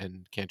attention,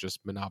 and can't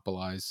just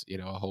monopolize,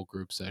 a whole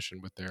group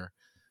session with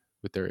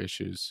their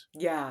issues.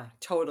 Yeah,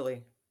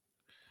 totally.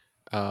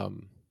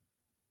 Um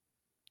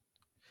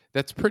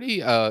That's pretty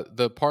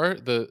the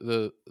part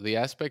the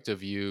aspect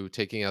of you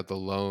taking out the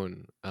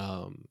loan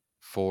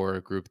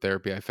for group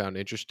therapy I found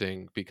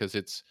interesting, because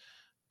it's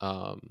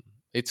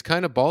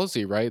kind of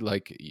ballsy, right?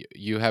 Like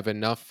you have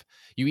enough,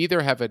 you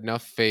either have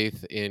enough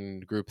faith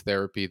in group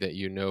therapy that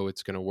you know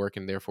it's going to work,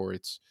 and therefore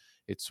it's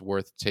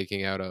worth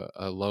taking out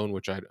a loan,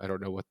 which I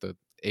don't know what the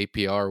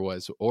APR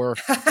was, or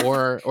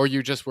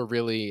you just were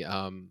really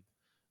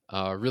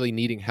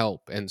needing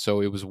help, and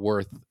so it was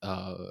worth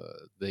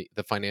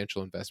the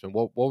financial investment.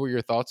 What were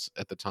your thoughts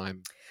at the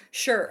time?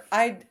 Sure.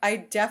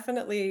 I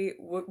definitely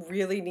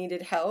really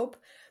needed help.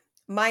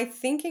 My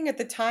thinking at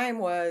the time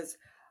was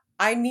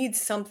I need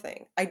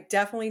something. I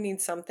definitely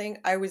need something.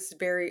 I was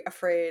very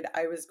afraid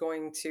I was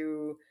going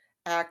to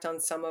act on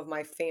some of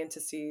my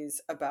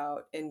fantasies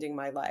about ending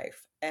my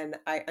life. And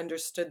I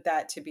understood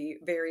that to be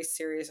very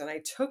serious and I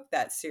took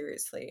that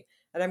seriously.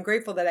 And I'm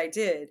grateful that I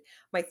did.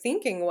 My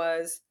thinking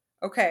was,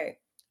 okay,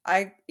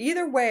 I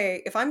either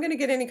way, if I'm going to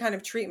get any kind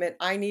of treatment,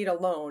 I need a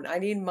loan. I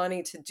need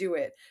money to do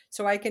it.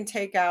 So I can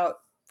take out,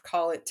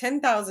 call it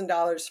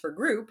 $10,000 for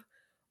group,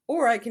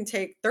 or I can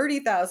take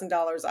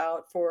 $30,000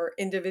 out for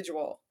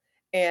individual.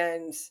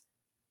 And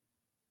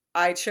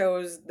I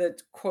chose the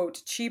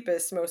quote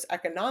cheapest, most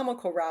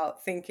economical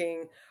route,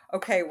 thinking,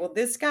 okay, well,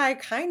 this guy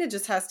kind of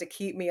just has to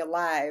keep me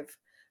alive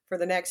for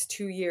the next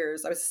 2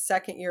 years. I was a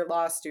second year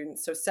law student,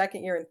 so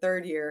second year and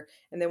third year.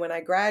 And then when I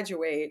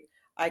graduate,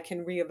 I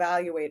can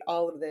reevaluate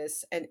all of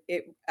this. And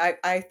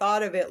I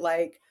thought of it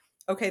like,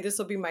 okay, this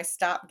will be my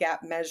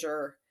stopgap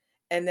measure.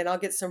 And then I'll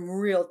get some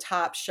real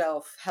top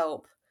shelf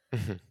help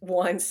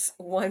once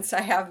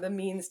I have the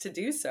means to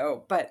do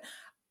so. But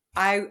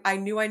I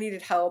knew I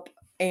needed help,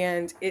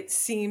 and it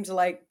seemed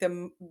like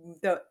the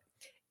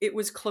it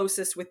was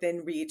closest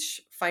within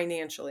reach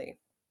financially.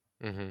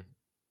 Hmm.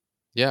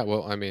 Yeah,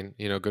 well, I mean,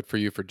 good for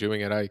you for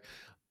doing it.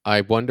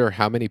 I wonder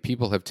how many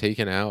people have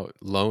taken out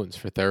loans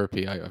for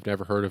therapy. I've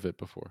never heard of it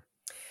before.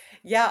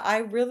 Yeah, I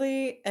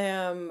really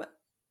am.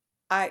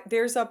 I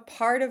There's a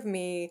part of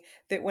me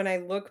that when I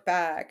look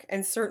back,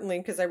 and certainly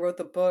because I wrote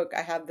the book,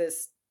 I have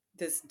this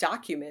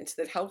document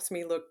that helps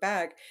me look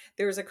back.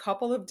 There's a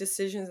couple of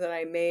decisions that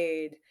I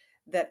made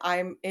that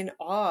I'm in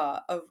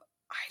awe of.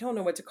 I don't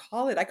know what to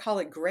call it. I call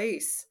it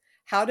grace.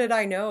 How did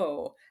I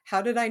know?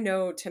 How did I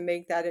know to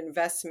make that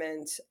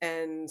investment?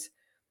 And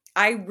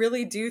I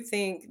really do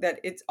think that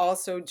it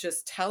also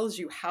just tells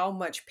you how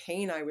much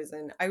pain I was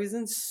in. I was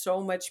in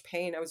so much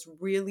pain. I was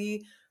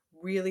really,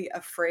 really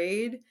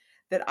afraid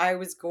that I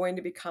was going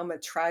to become a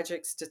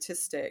tragic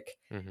statistic.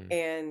 Hmm.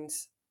 And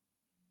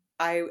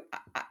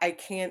I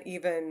can't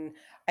even,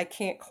 I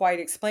can't quite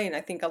explain.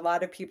 I think a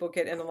lot of people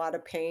get in a lot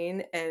of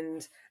pain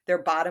and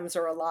their bottoms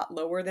are a lot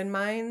lower than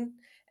mine.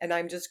 And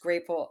I'm just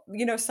grateful.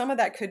 Some of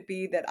that could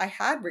be that I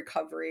had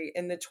recovery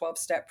in the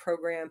 12-step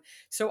program.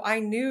 So I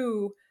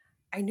knew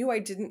I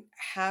didn't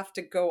have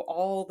to go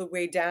all the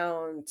way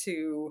down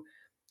to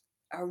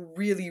a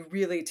really,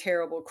 really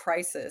terrible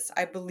crisis.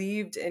 I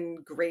believed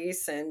in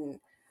grace and,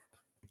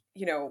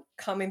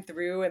 coming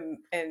through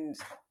and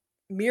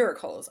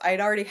miracles. I had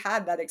already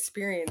had that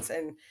experience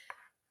and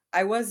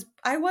I was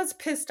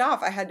pissed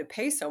off I had to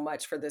pay so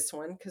much for this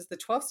one because the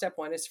 12-step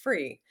one is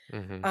free.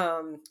 Hmm.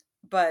 Um,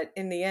 but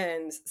in the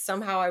end,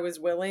 somehow I was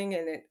willing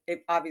and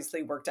it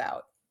obviously worked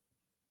out.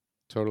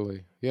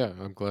 Totally. Yeah,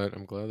 I'm glad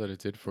that it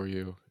did for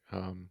you.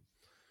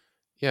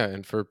 Yeah,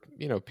 and for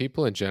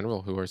people in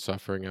general who are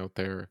suffering out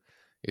there,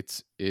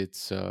 it's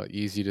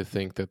easy to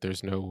think that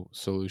there's no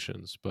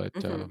solutions, but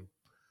Hmm.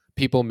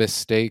 people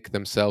mistake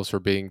themselves for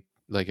being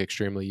like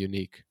extremely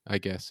unique, I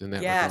guess, in that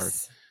regard.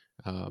 Yes.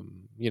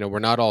 We're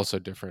not all so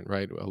different,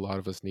 right? A lot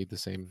of us need the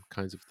same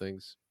kinds of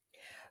things.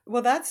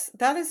 Well,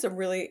 that is a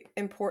really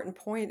important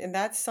point, and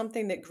that's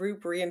something that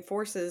group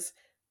reinforces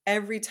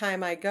every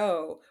time I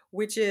go,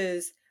 which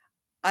is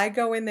I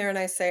go in there and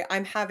I say,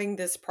 I'm having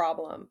this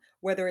problem,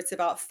 whether it's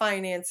about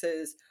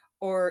finances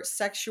or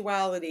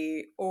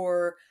sexuality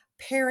or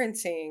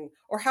parenting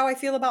or how I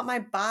feel about my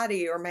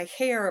body or my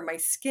hair or my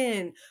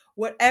skin,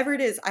 whatever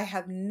it is. I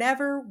have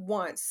never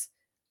once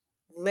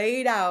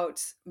laid out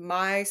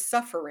my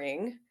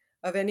suffering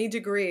of any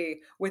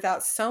degree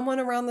without someone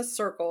around the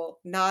circle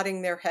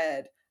nodding their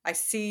head. I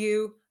see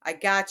you. I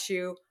got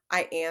you.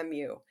 I am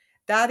you.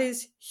 That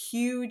is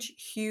huge,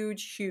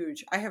 huge,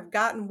 huge. I have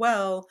gotten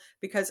well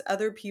because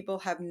other people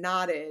have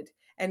nodded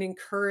and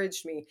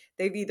encouraged me.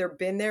 They've either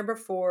been there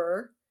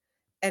before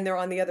and they're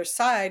on the other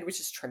side, which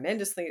is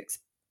tremendously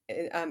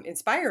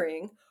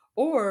inspiring,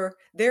 or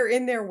they're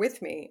in there with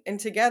me. And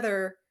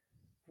together,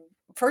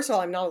 first of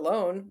all, I'm not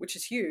alone, which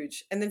is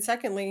huge. And then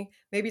secondly,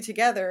 maybe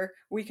together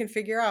we can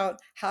figure out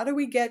how do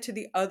we get to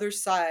the other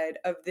side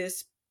of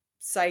this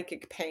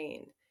psychic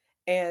pain.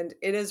 And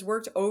it has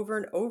worked over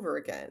and over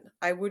again.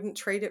 I wouldn't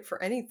trade it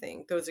for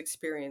anything, those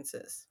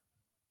experiences.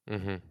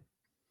 Hmm.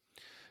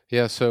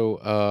 Yeah, so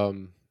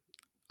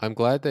I'm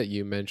glad that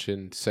you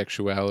mentioned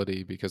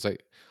sexuality because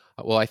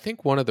I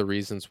think one of the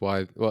reasons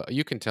why, well,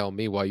 you can tell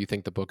me why you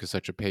think the book is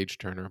such a page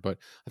turner, but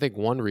I think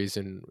one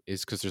reason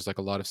is because there's like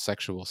a lot of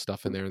sexual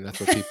stuff in there, and that's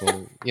what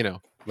people,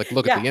 like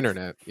look at Yeah. the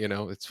internet,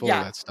 it's full of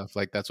Yeah. that stuff.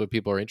 Like that's what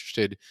people are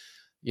interested,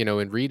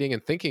 in reading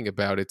and thinking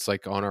about. It's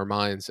like on our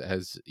minds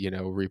as,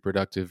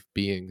 reproductive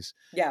beings.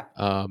 Yeah.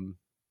 Um,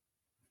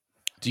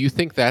 do you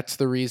think that's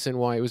the reason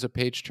why it was a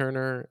page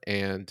turner?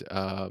 And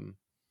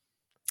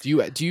do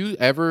you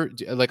ever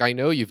like I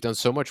know you've done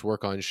so much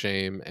work on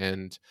shame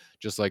and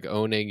just like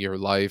owning your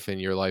life and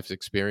your life's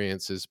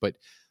experiences, but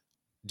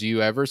do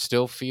you ever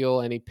still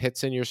feel any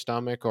pits in your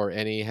stomach or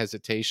any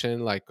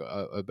hesitation like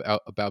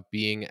about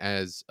being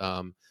as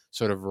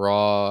sort of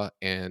raw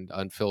and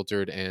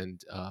unfiltered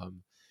and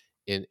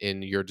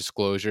in your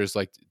disclosures?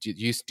 Like do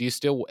you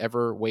still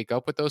ever wake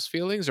up with those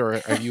feelings,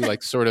 or are you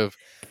like sort of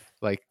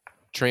like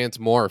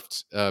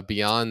transmorphed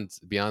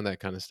beyond that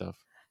kind of stuff?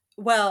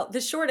 Well,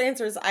 the short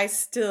answer is I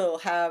still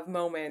have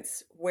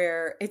moments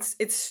where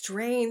it's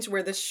strange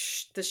where the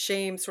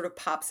shame sort of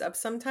pops up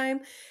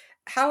sometime.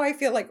 How I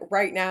feel like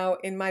right now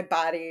in my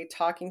body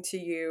talking to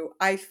you,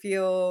 I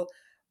feel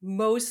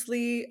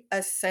mostly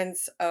a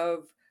sense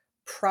of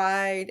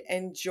pride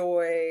and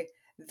joy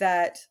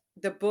that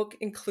the book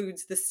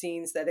includes the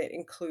scenes that it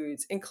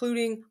includes,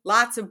 including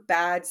lots of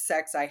bad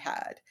sex I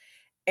had.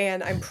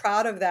 And I'm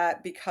proud of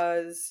that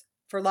because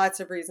for lots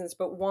of reasons.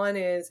 But one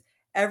is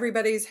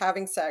everybody's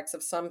having sex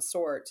of some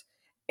sort.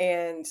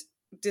 And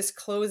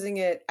disclosing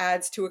it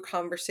adds to a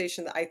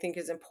conversation that I think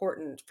is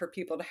important for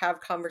people to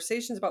have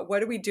conversations about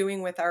what are we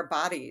doing with our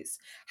bodies?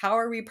 How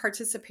are we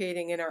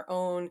participating in our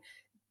own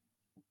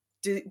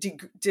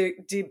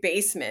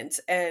debasement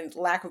and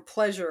lack of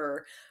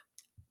pleasure?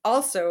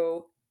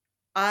 Also,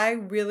 I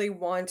really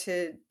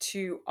wanted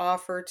to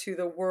offer to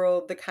the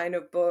world the kind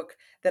of book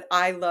that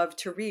I love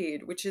to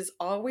read, which is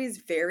always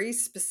very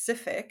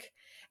specific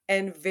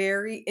and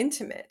very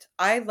intimate.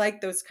 I like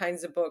those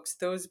kinds of books.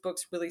 Those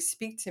books really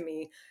speak to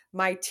me.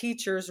 My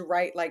teachers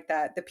write like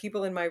that. The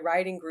people in my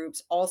writing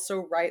groups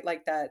also write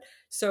like that.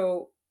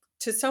 So,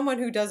 to someone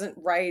who doesn't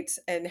write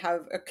and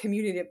have a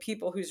community of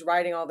people who's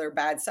writing all their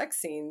bad sex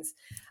scenes,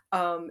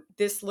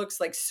 this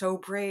looks like so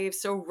brave,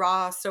 so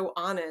raw, so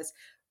honest.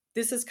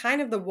 This is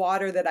kind of the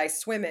water that I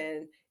swim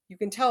in. You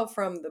can tell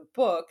from the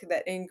book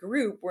that in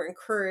group, we're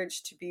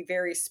encouraged to be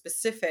very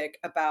specific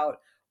about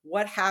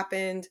what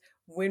happened,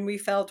 when we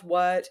felt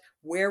what,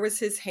 where was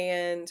his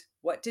hand,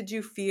 what did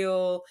you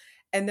feel?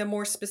 And the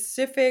more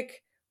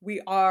specific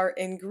we are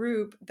in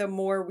group, the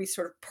more we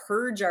sort of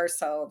purge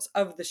ourselves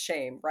of the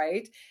shame,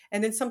 right?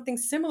 And then something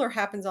similar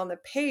happens on the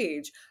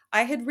page.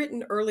 I had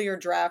written earlier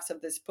drafts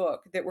of this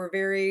book that were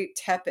very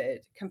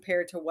tepid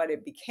compared to what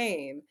it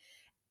became.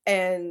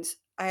 And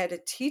I had a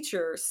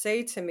teacher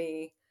say to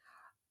me,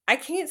 I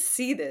can't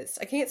see this.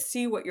 I can't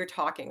see what you're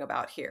talking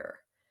about here.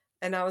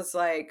 And I was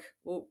like,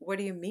 well, what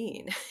do you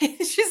mean?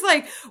 She's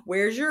like,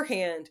 where's your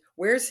hand?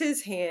 Where's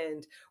his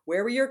hand?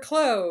 Where were your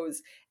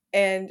clothes?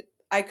 And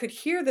I could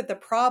hear that the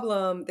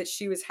problem that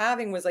she was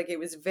having was like it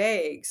was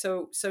vague.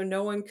 So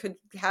no one could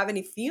have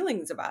any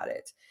feelings about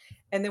it.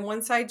 And then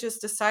once I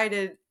just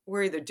decided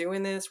we're either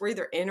doing this, we're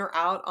either in or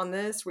out on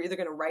this, we're either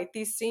going to write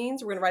these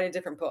scenes, we're going to write a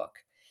different book.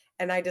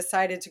 And I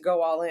decided to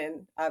go all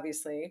in,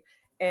 obviously.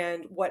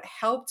 And what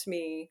helped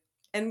me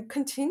and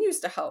continues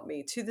to help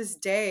me to this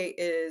day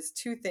is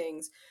two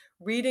things: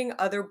 reading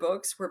other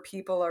books where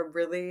people are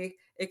really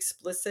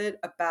explicit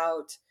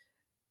about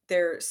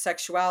their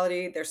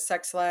sexuality, their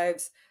sex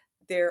lives.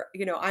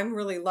 I'm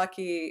really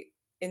lucky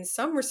in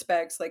some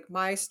respects. Like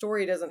my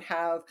story doesn't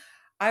have,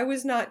 I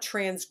was not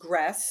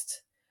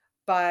transgressed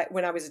by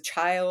when I was a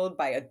child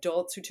by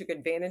adults who took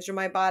advantage of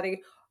my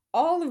body.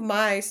 All of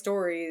my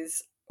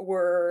stories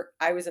were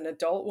I was an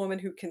adult woman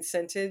who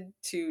consented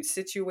to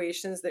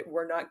situations that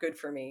were not good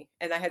for me.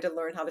 And I had to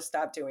learn how to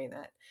stop doing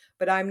that.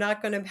 But I'm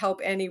not going to help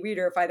any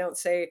reader if I don't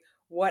say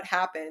what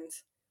happened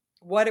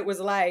what it was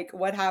like,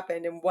 what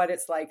happened, and what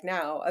it's like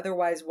now.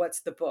 Otherwise,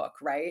 what's the book,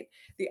 right?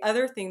 The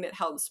other thing that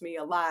helps me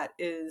a lot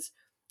is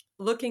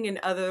looking in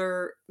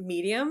other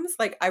mediums.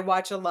 Like I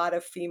watch a lot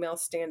of female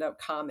stand-up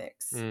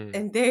comics, Mm.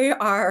 and they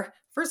are,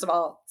 first of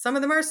all, some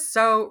of them are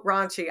so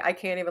raunchy I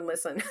can't even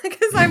listen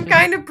because I'm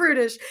kind of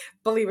prudish,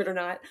 believe it or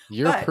not.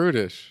 You're But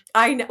prudish.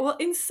 I know, well,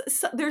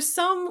 there's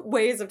some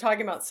ways of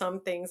talking about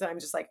some things that I'm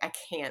just like, I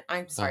can't.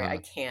 I'm sorry, I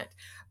Uh-huh. can't.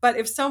 But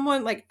if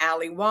someone like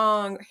Ali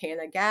Wong,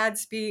 Hannah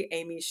Gadsby,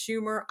 Amy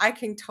Schumer, I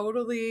can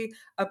totally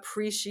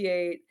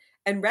appreciate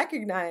and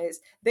recognize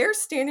they're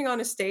standing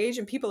on a stage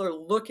and people are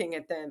looking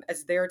at them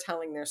as they're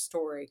telling their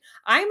story.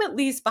 I'm at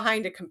least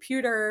behind a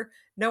computer.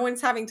 No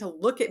one's having to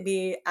look at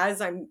me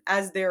as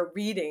they're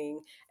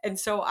reading. And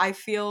so I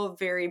feel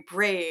very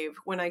brave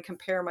when I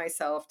compare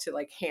myself to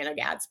like Hannah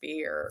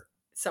Gadsby or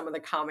some of the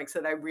comics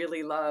that I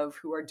really love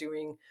who are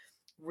doing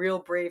real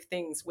brave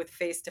things with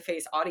face to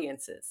face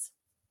audiences.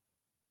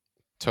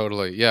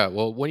 Totally. Yeah.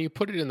 Well, when you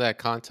put it in that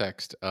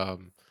context,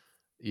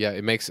 yeah,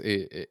 it makes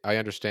I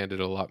understand it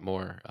a lot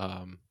more.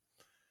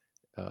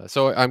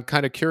 So I'm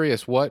kind of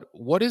curious, what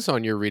is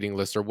on your reading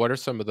list, or what are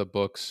some of the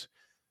books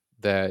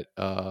that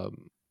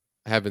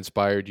have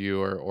inspired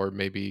you, or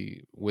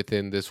maybe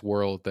within this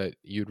world that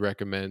you'd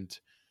recommend to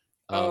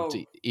Oh,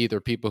 either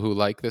people who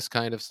like this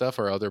kind of stuff,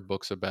 or other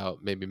books about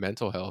maybe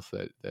mental health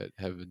that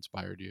have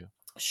inspired you?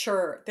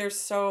 sure. There's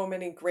so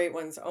many great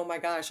ones. Oh my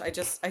gosh.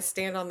 I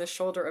stand on the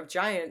shoulder of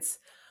giants.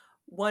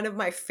 One of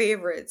my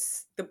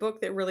favorites, the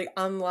book that really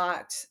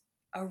unlocked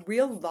a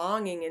real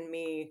longing in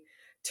me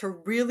to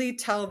really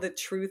tell the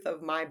truth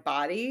of my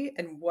body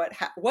and what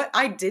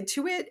I did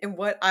to it and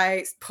what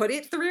I put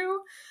it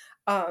through.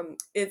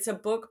 It's a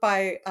book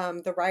by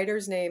the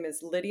writer's name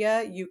is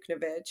Lydia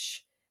Yuknovich,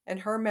 and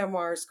her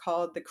memoir is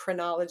called The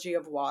Chronology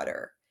of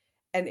Water.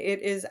 And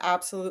it is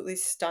absolutely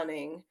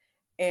stunning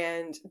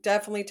and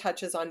definitely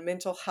touches on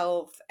mental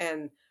health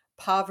and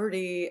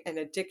poverty and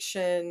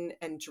addiction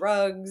and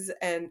drugs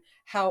and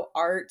how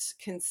art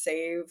can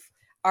save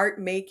art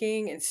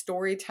making and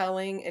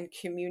storytelling and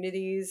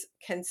communities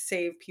can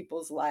save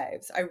people's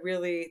lives.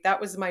 That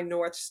was my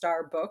North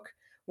Star book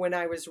when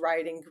I was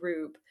writing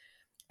group.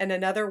 And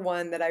another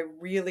one that I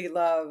really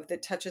love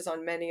that touches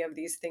on many of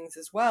these things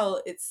as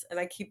well, and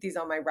I keep these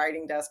on my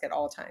writing desk at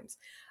all times.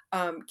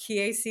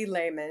 Kiesi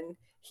Lehman,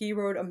 he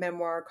wrote a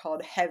memoir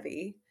called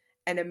Heavy,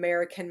 an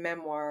American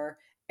memoir.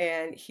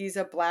 And he's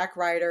a Black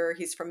writer.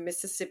 He's from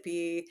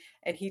Mississippi.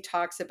 And he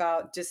talks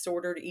about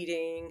disordered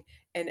eating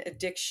and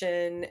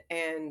addiction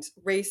and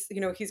race.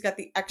 You know, he's got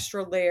the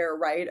extra layer,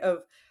 right, of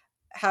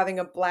having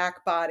a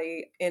Black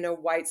body in a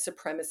white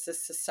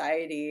supremacist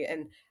society,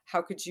 and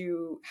how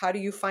do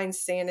you find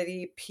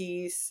sanity,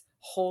 peace,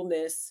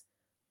 wholeness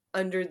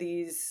under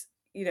these,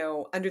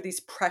 under these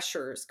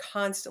pressures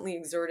constantly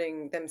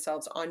exerting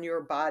themselves on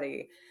your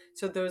body.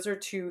 So those are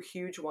two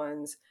huge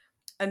ones.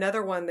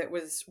 Another one that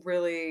was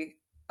really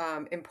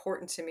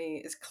important to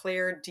me is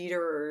Claire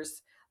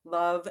Dederer's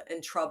Love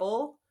and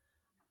Trouble.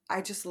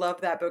 I just love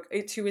that book.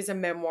 It too is a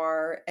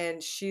memoir,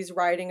 and she's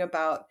writing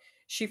about,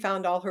 she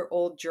found all her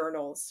old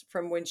journals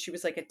from when she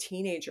was like a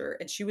teenager,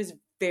 and she was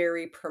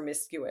very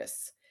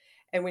promiscuous.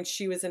 And when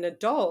she was an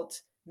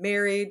adult,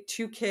 married,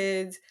 two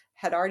kids,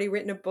 had already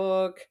written a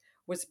book,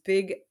 was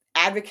big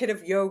advocate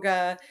of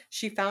yoga,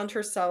 she found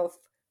herself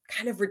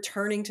kind of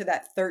returning to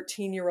that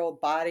 13-year-old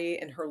body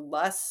and her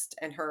lust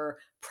and her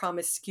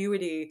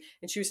promiscuity,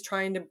 and she was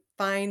trying to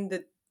find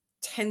the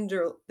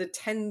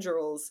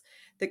tendrils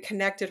that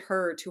connected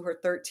her to her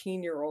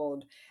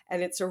 13-year-old.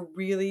 And it's a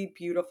really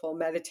beautiful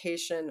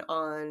meditation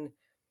on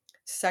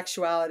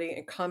sexuality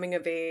and coming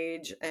of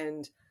age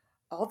and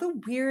all the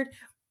weird.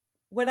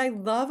 What I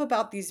love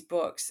about these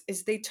books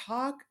is they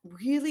talk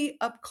really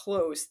up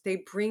close. They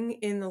bring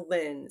in the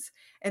lens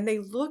and they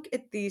look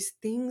at these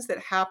things that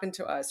happen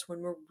to us when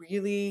we're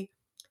really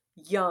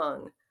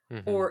young, Hmm.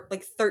 or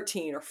like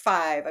 13 or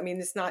 5. I mean,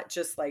 it's not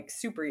just like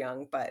super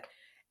young, but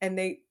and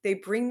they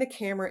bring the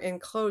camera in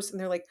close and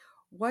they're like,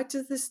 what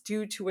does this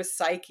do to a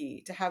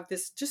psyche to have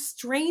this just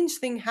strange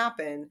thing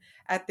happen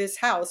at this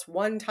house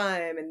one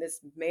time, and this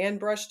man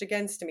brushed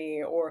against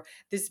me, or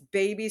this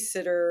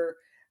babysitter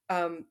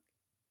um,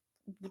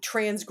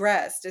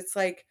 transgressed. It's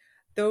like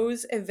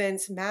those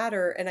events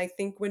matter, and I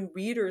think when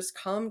readers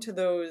come to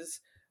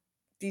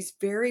these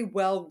very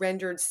well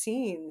rendered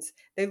scenes,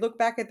 they look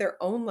back at their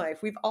own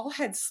life. We've all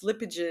had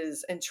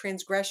slippages and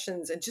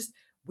transgressions and just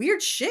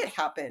weird shit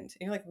happened.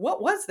 And you're like,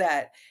 what was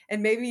that?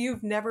 And maybe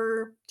you've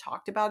never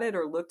talked about it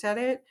or looked at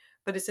it,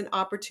 but it's an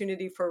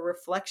opportunity for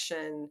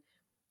reflection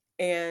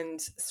and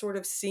sort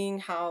of seeing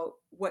how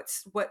what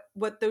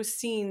those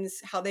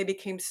scenes, how they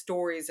became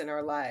stories in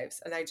our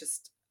lives. And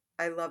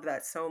I love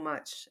that so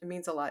much. It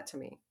means a lot to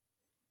me.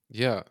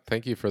 Yeah,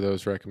 thank you for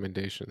those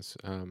recommendations.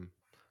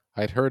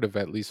 I'd heard of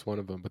at least one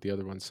of them, but the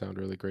other ones sound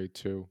really great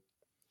too.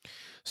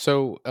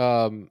 So,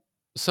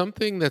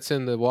 something that's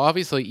in the well,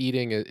 obviously,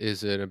 eating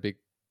is in a big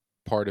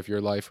part of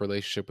your life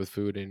relationship with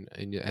food,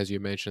 and as you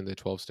mentioned, the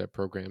 12-step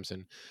programs.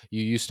 And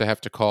you used to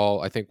have to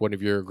call, I think, one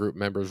of your group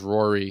members,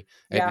 Rory,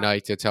 at Yeah.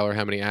 night to tell her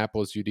how many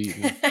apples you'd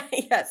eaten.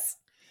 Yes.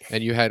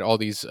 And you had all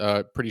these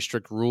pretty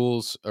strict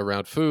rules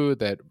around food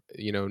that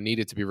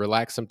needed to be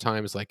relaxed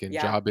sometimes, like in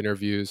Yeah. job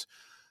interviews.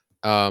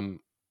 um,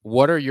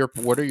 what are your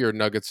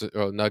nuggets?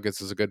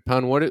 Nuggets is a good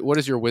pun. What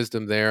is your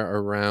wisdom there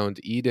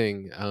around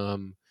eating?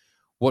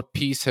 What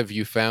piece have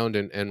you found,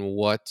 and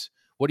what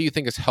do you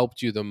think has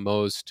helped you the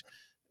most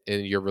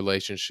in your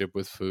relationship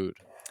with food?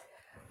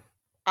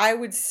 I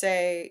would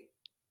say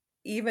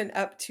even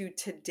up to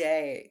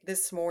today,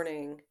 this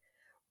morning,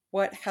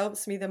 what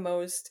helps me the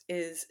most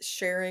is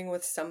sharing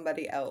with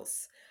somebody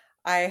else.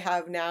 I'm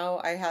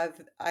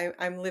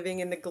living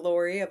in the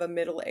glory of a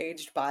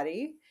middle-aged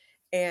body,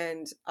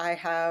 and I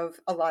have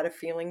a lot of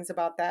feelings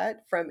about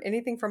that, from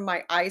anything from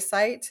my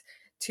eyesight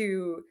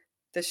to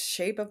the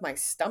shape of my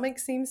stomach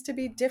seems to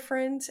be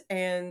different.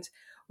 And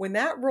when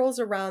that rolls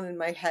around in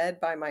my head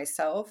by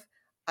myself,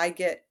 I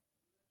get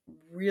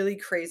really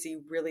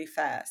crazy really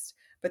fast.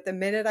 But the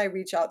minute I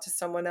reach out to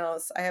someone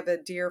else, I have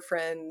a dear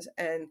friend,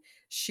 and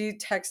she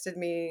texted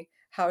me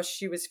how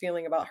she was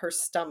feeling about her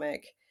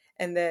stomach,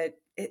 and that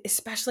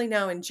especially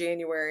now in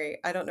January,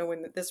 I don't know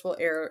when this will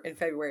air in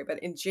February, but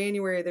in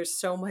January, there's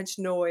so much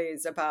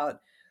noise about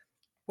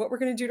what we're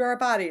going to do to our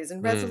bodies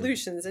and Mm,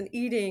 resolutions and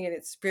eating, and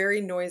it's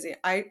very noisy.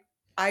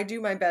 I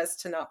do my best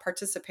to not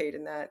participate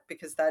in that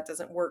because that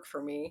doesn't work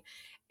for me.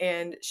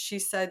 And she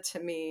said to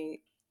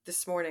me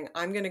this morning,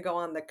 I'm going to go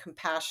on the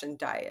compassion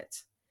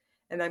diet,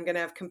 and I'm going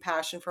to have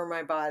compassion for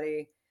my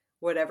body,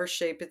 whatever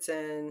shape it's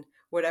in,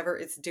 whatever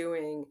it's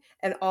doing.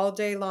 And all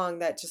day long,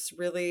 that just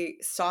really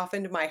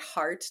softened my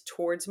heart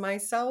towards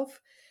myself.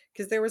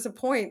 Because there was a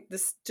point,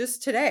 this is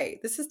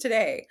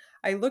today.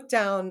 I looked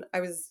down,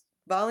 I was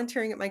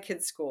volunteering at my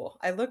kids' school.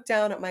 I looked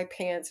down at my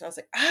pants and I was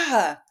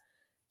like,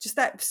 just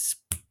that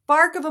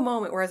spark of a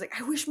moment where I was like,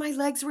 I wish my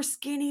legs were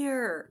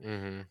skinnier.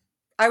 mhm.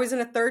 I was in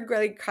a third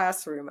grade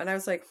classroom and I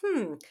was like,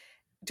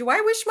 do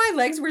I wish my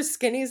legs were as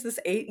skinny as this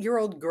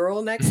 8-year-old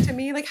girl next to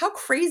me? Like, how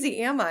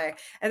crazy am I?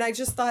 And I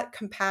just thought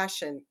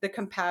compassion, the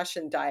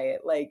compassion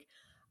diet. Like,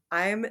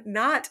 I'm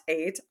not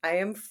 8, I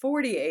am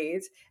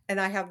 48, and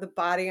I have the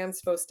body I'm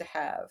supposed to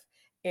have.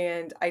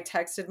 And I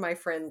texted my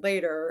friend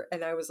later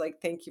and I was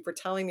like, thank you for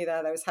telling me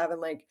that.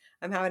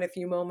 I'm having a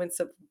few moments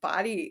of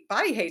body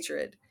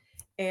hatred.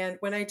 And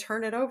when I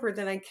turn it over,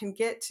 then I can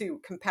get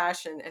to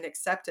compassion and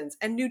acceptance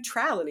and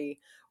neutrality.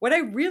 What I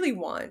really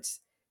want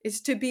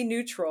is to be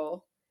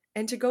neutral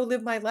and to go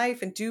live my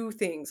life and do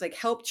things like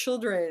help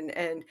children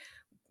and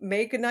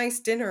make a nice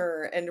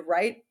dinner and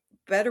write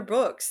better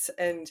books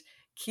and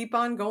keep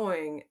on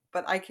going.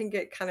 But I can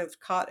get kind of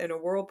caught in a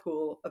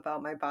whirlpool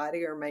about my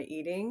body or my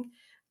eating.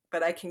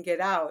 But I can get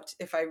out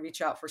if I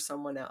reach out for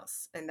someone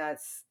else. And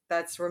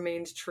that's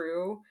remained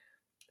true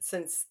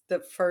since the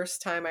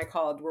first time I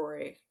called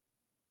Rory.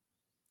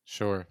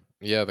 Sure.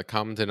 Yeah, the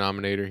common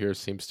denominator here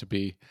seems to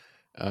be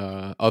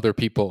other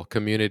people,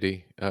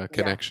 community Yeah.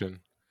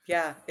 connection.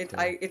 Yeah. So,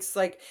 It's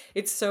like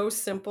it's so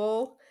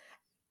simple.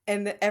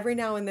 And every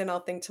now and then I'll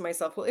think to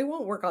myself, well, it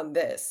won't work on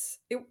this.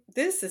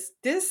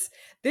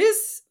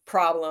 This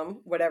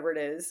problem, whatever it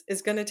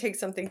is going to take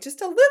something just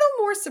a little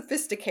more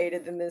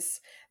sophisticated than this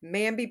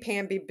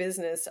mamby-pamby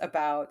business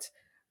about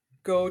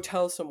go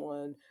tell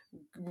someone,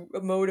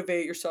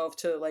 motivate yourself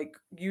to like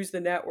use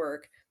the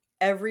network.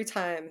 Every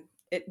time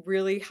it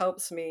really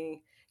helps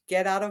me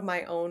get out of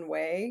my own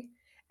way.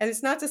 And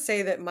it's not to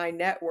say that my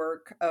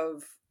network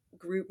of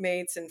group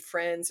mates and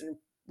friends and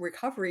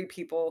recovery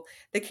people,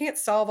 they can't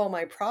solve all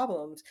my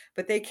problems,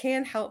 but they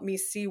can help me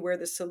see where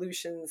the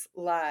solutions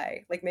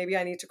lie. Like maybe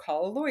I need to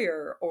call a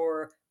lawyer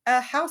or a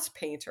house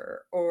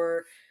painter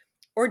or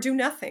do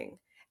nothing.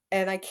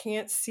 And I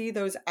can't see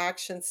those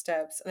action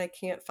steps and I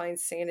can't find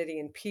sanity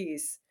and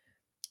peace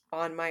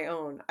on my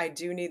own. I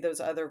do need those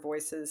other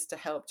voices to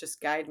help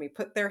just guide me,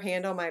 put their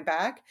hand on my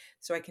back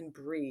so I can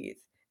breathe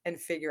and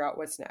figure out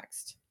what's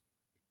next.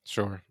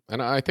 sure.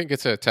 And I think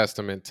it's a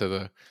testament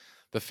to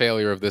the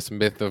failure of this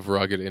myth of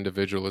rugged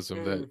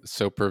individualism that Mm,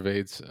 so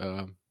pervades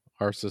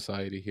our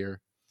society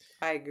here.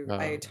 I agree.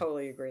 I Um,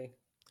 totally agree.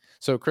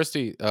 so,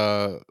 Christy,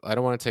 I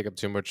don't want to take up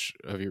too much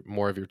of your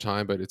more of your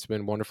time, but it's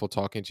been wonderful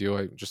talking to you.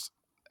 I just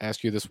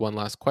ask you this one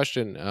last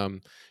question.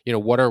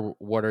 What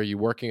are you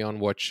working on?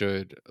 What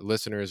should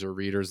listeners or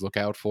readers look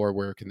out for?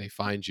 Where can they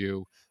find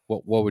you?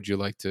 What would you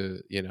like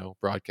to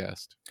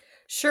broadcast?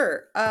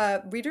 Sure.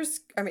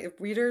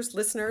 Readers,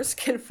 listeners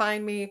can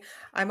find me.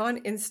 I'm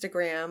on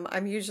Instagram.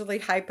 I'm usually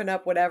hyping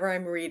up whatever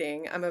I'm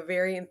reading. I'm a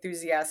very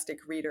enthusiastic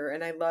reader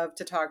and I love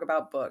to talk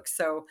about books.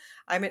 So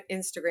I'm at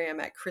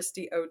Instagram at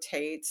Christy O.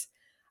 Tate.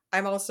 I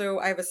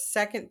have a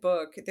second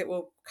book that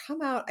will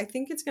come out. I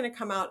think it's going to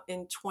come out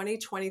in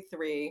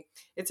 2023.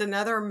 It's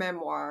another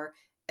memoir.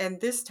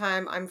 And this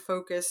time I'm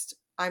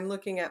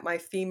looking at my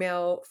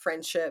female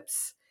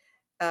friendships,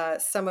 uh,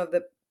 some of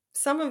the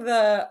some of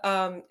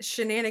the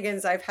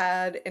shenanigans I've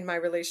had in my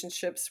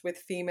relationships with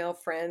female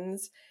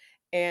friends,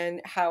 and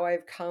how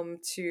I've come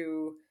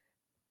to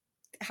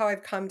how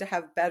I've come to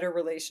have better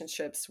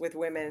relationships with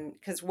women,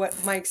 because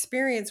what my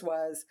experience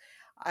was,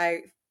 I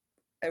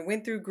I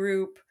went through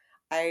group.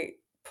 I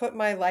put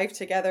my life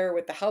together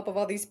with the help of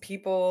all these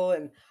people,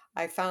 and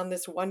I found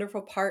this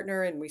wonderful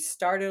partner, and we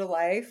started a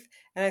life.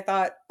 And I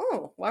thought,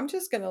 oh, well, I'm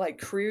just going to like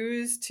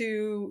cruise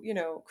to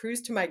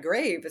my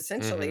grave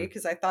essentially, Mhm.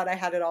 because I thought I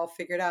had it all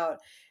figured out.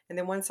 And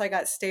then once I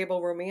got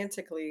stable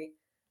romantically,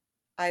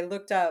 I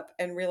looked up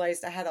and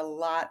realized I had a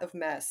lot of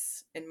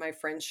mess in my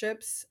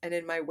friendships and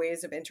in my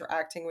ways of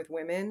interacting with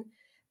women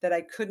that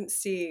I couldn't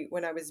see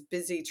when I was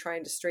busy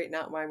trying to straighten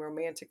out my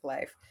romantic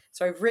life.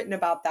 So I've written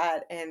about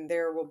that, and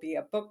there will be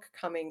a book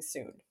coming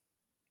soon.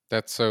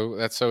 That's so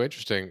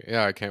interesting.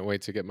 Yeah, I can't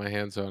wait to get my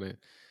hands on it.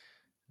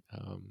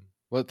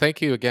 Well,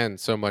 thank you again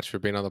so much for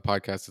being on the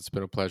podcast. It's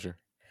been a pleasure.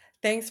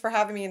 Thanks for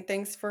having me, and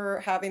thanks for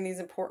having these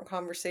important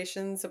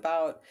conversations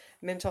about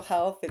mental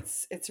health.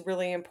 It's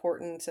really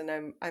important,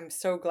 and I'm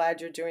so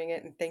glad you're doing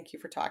it, and thank you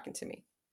for talking to me.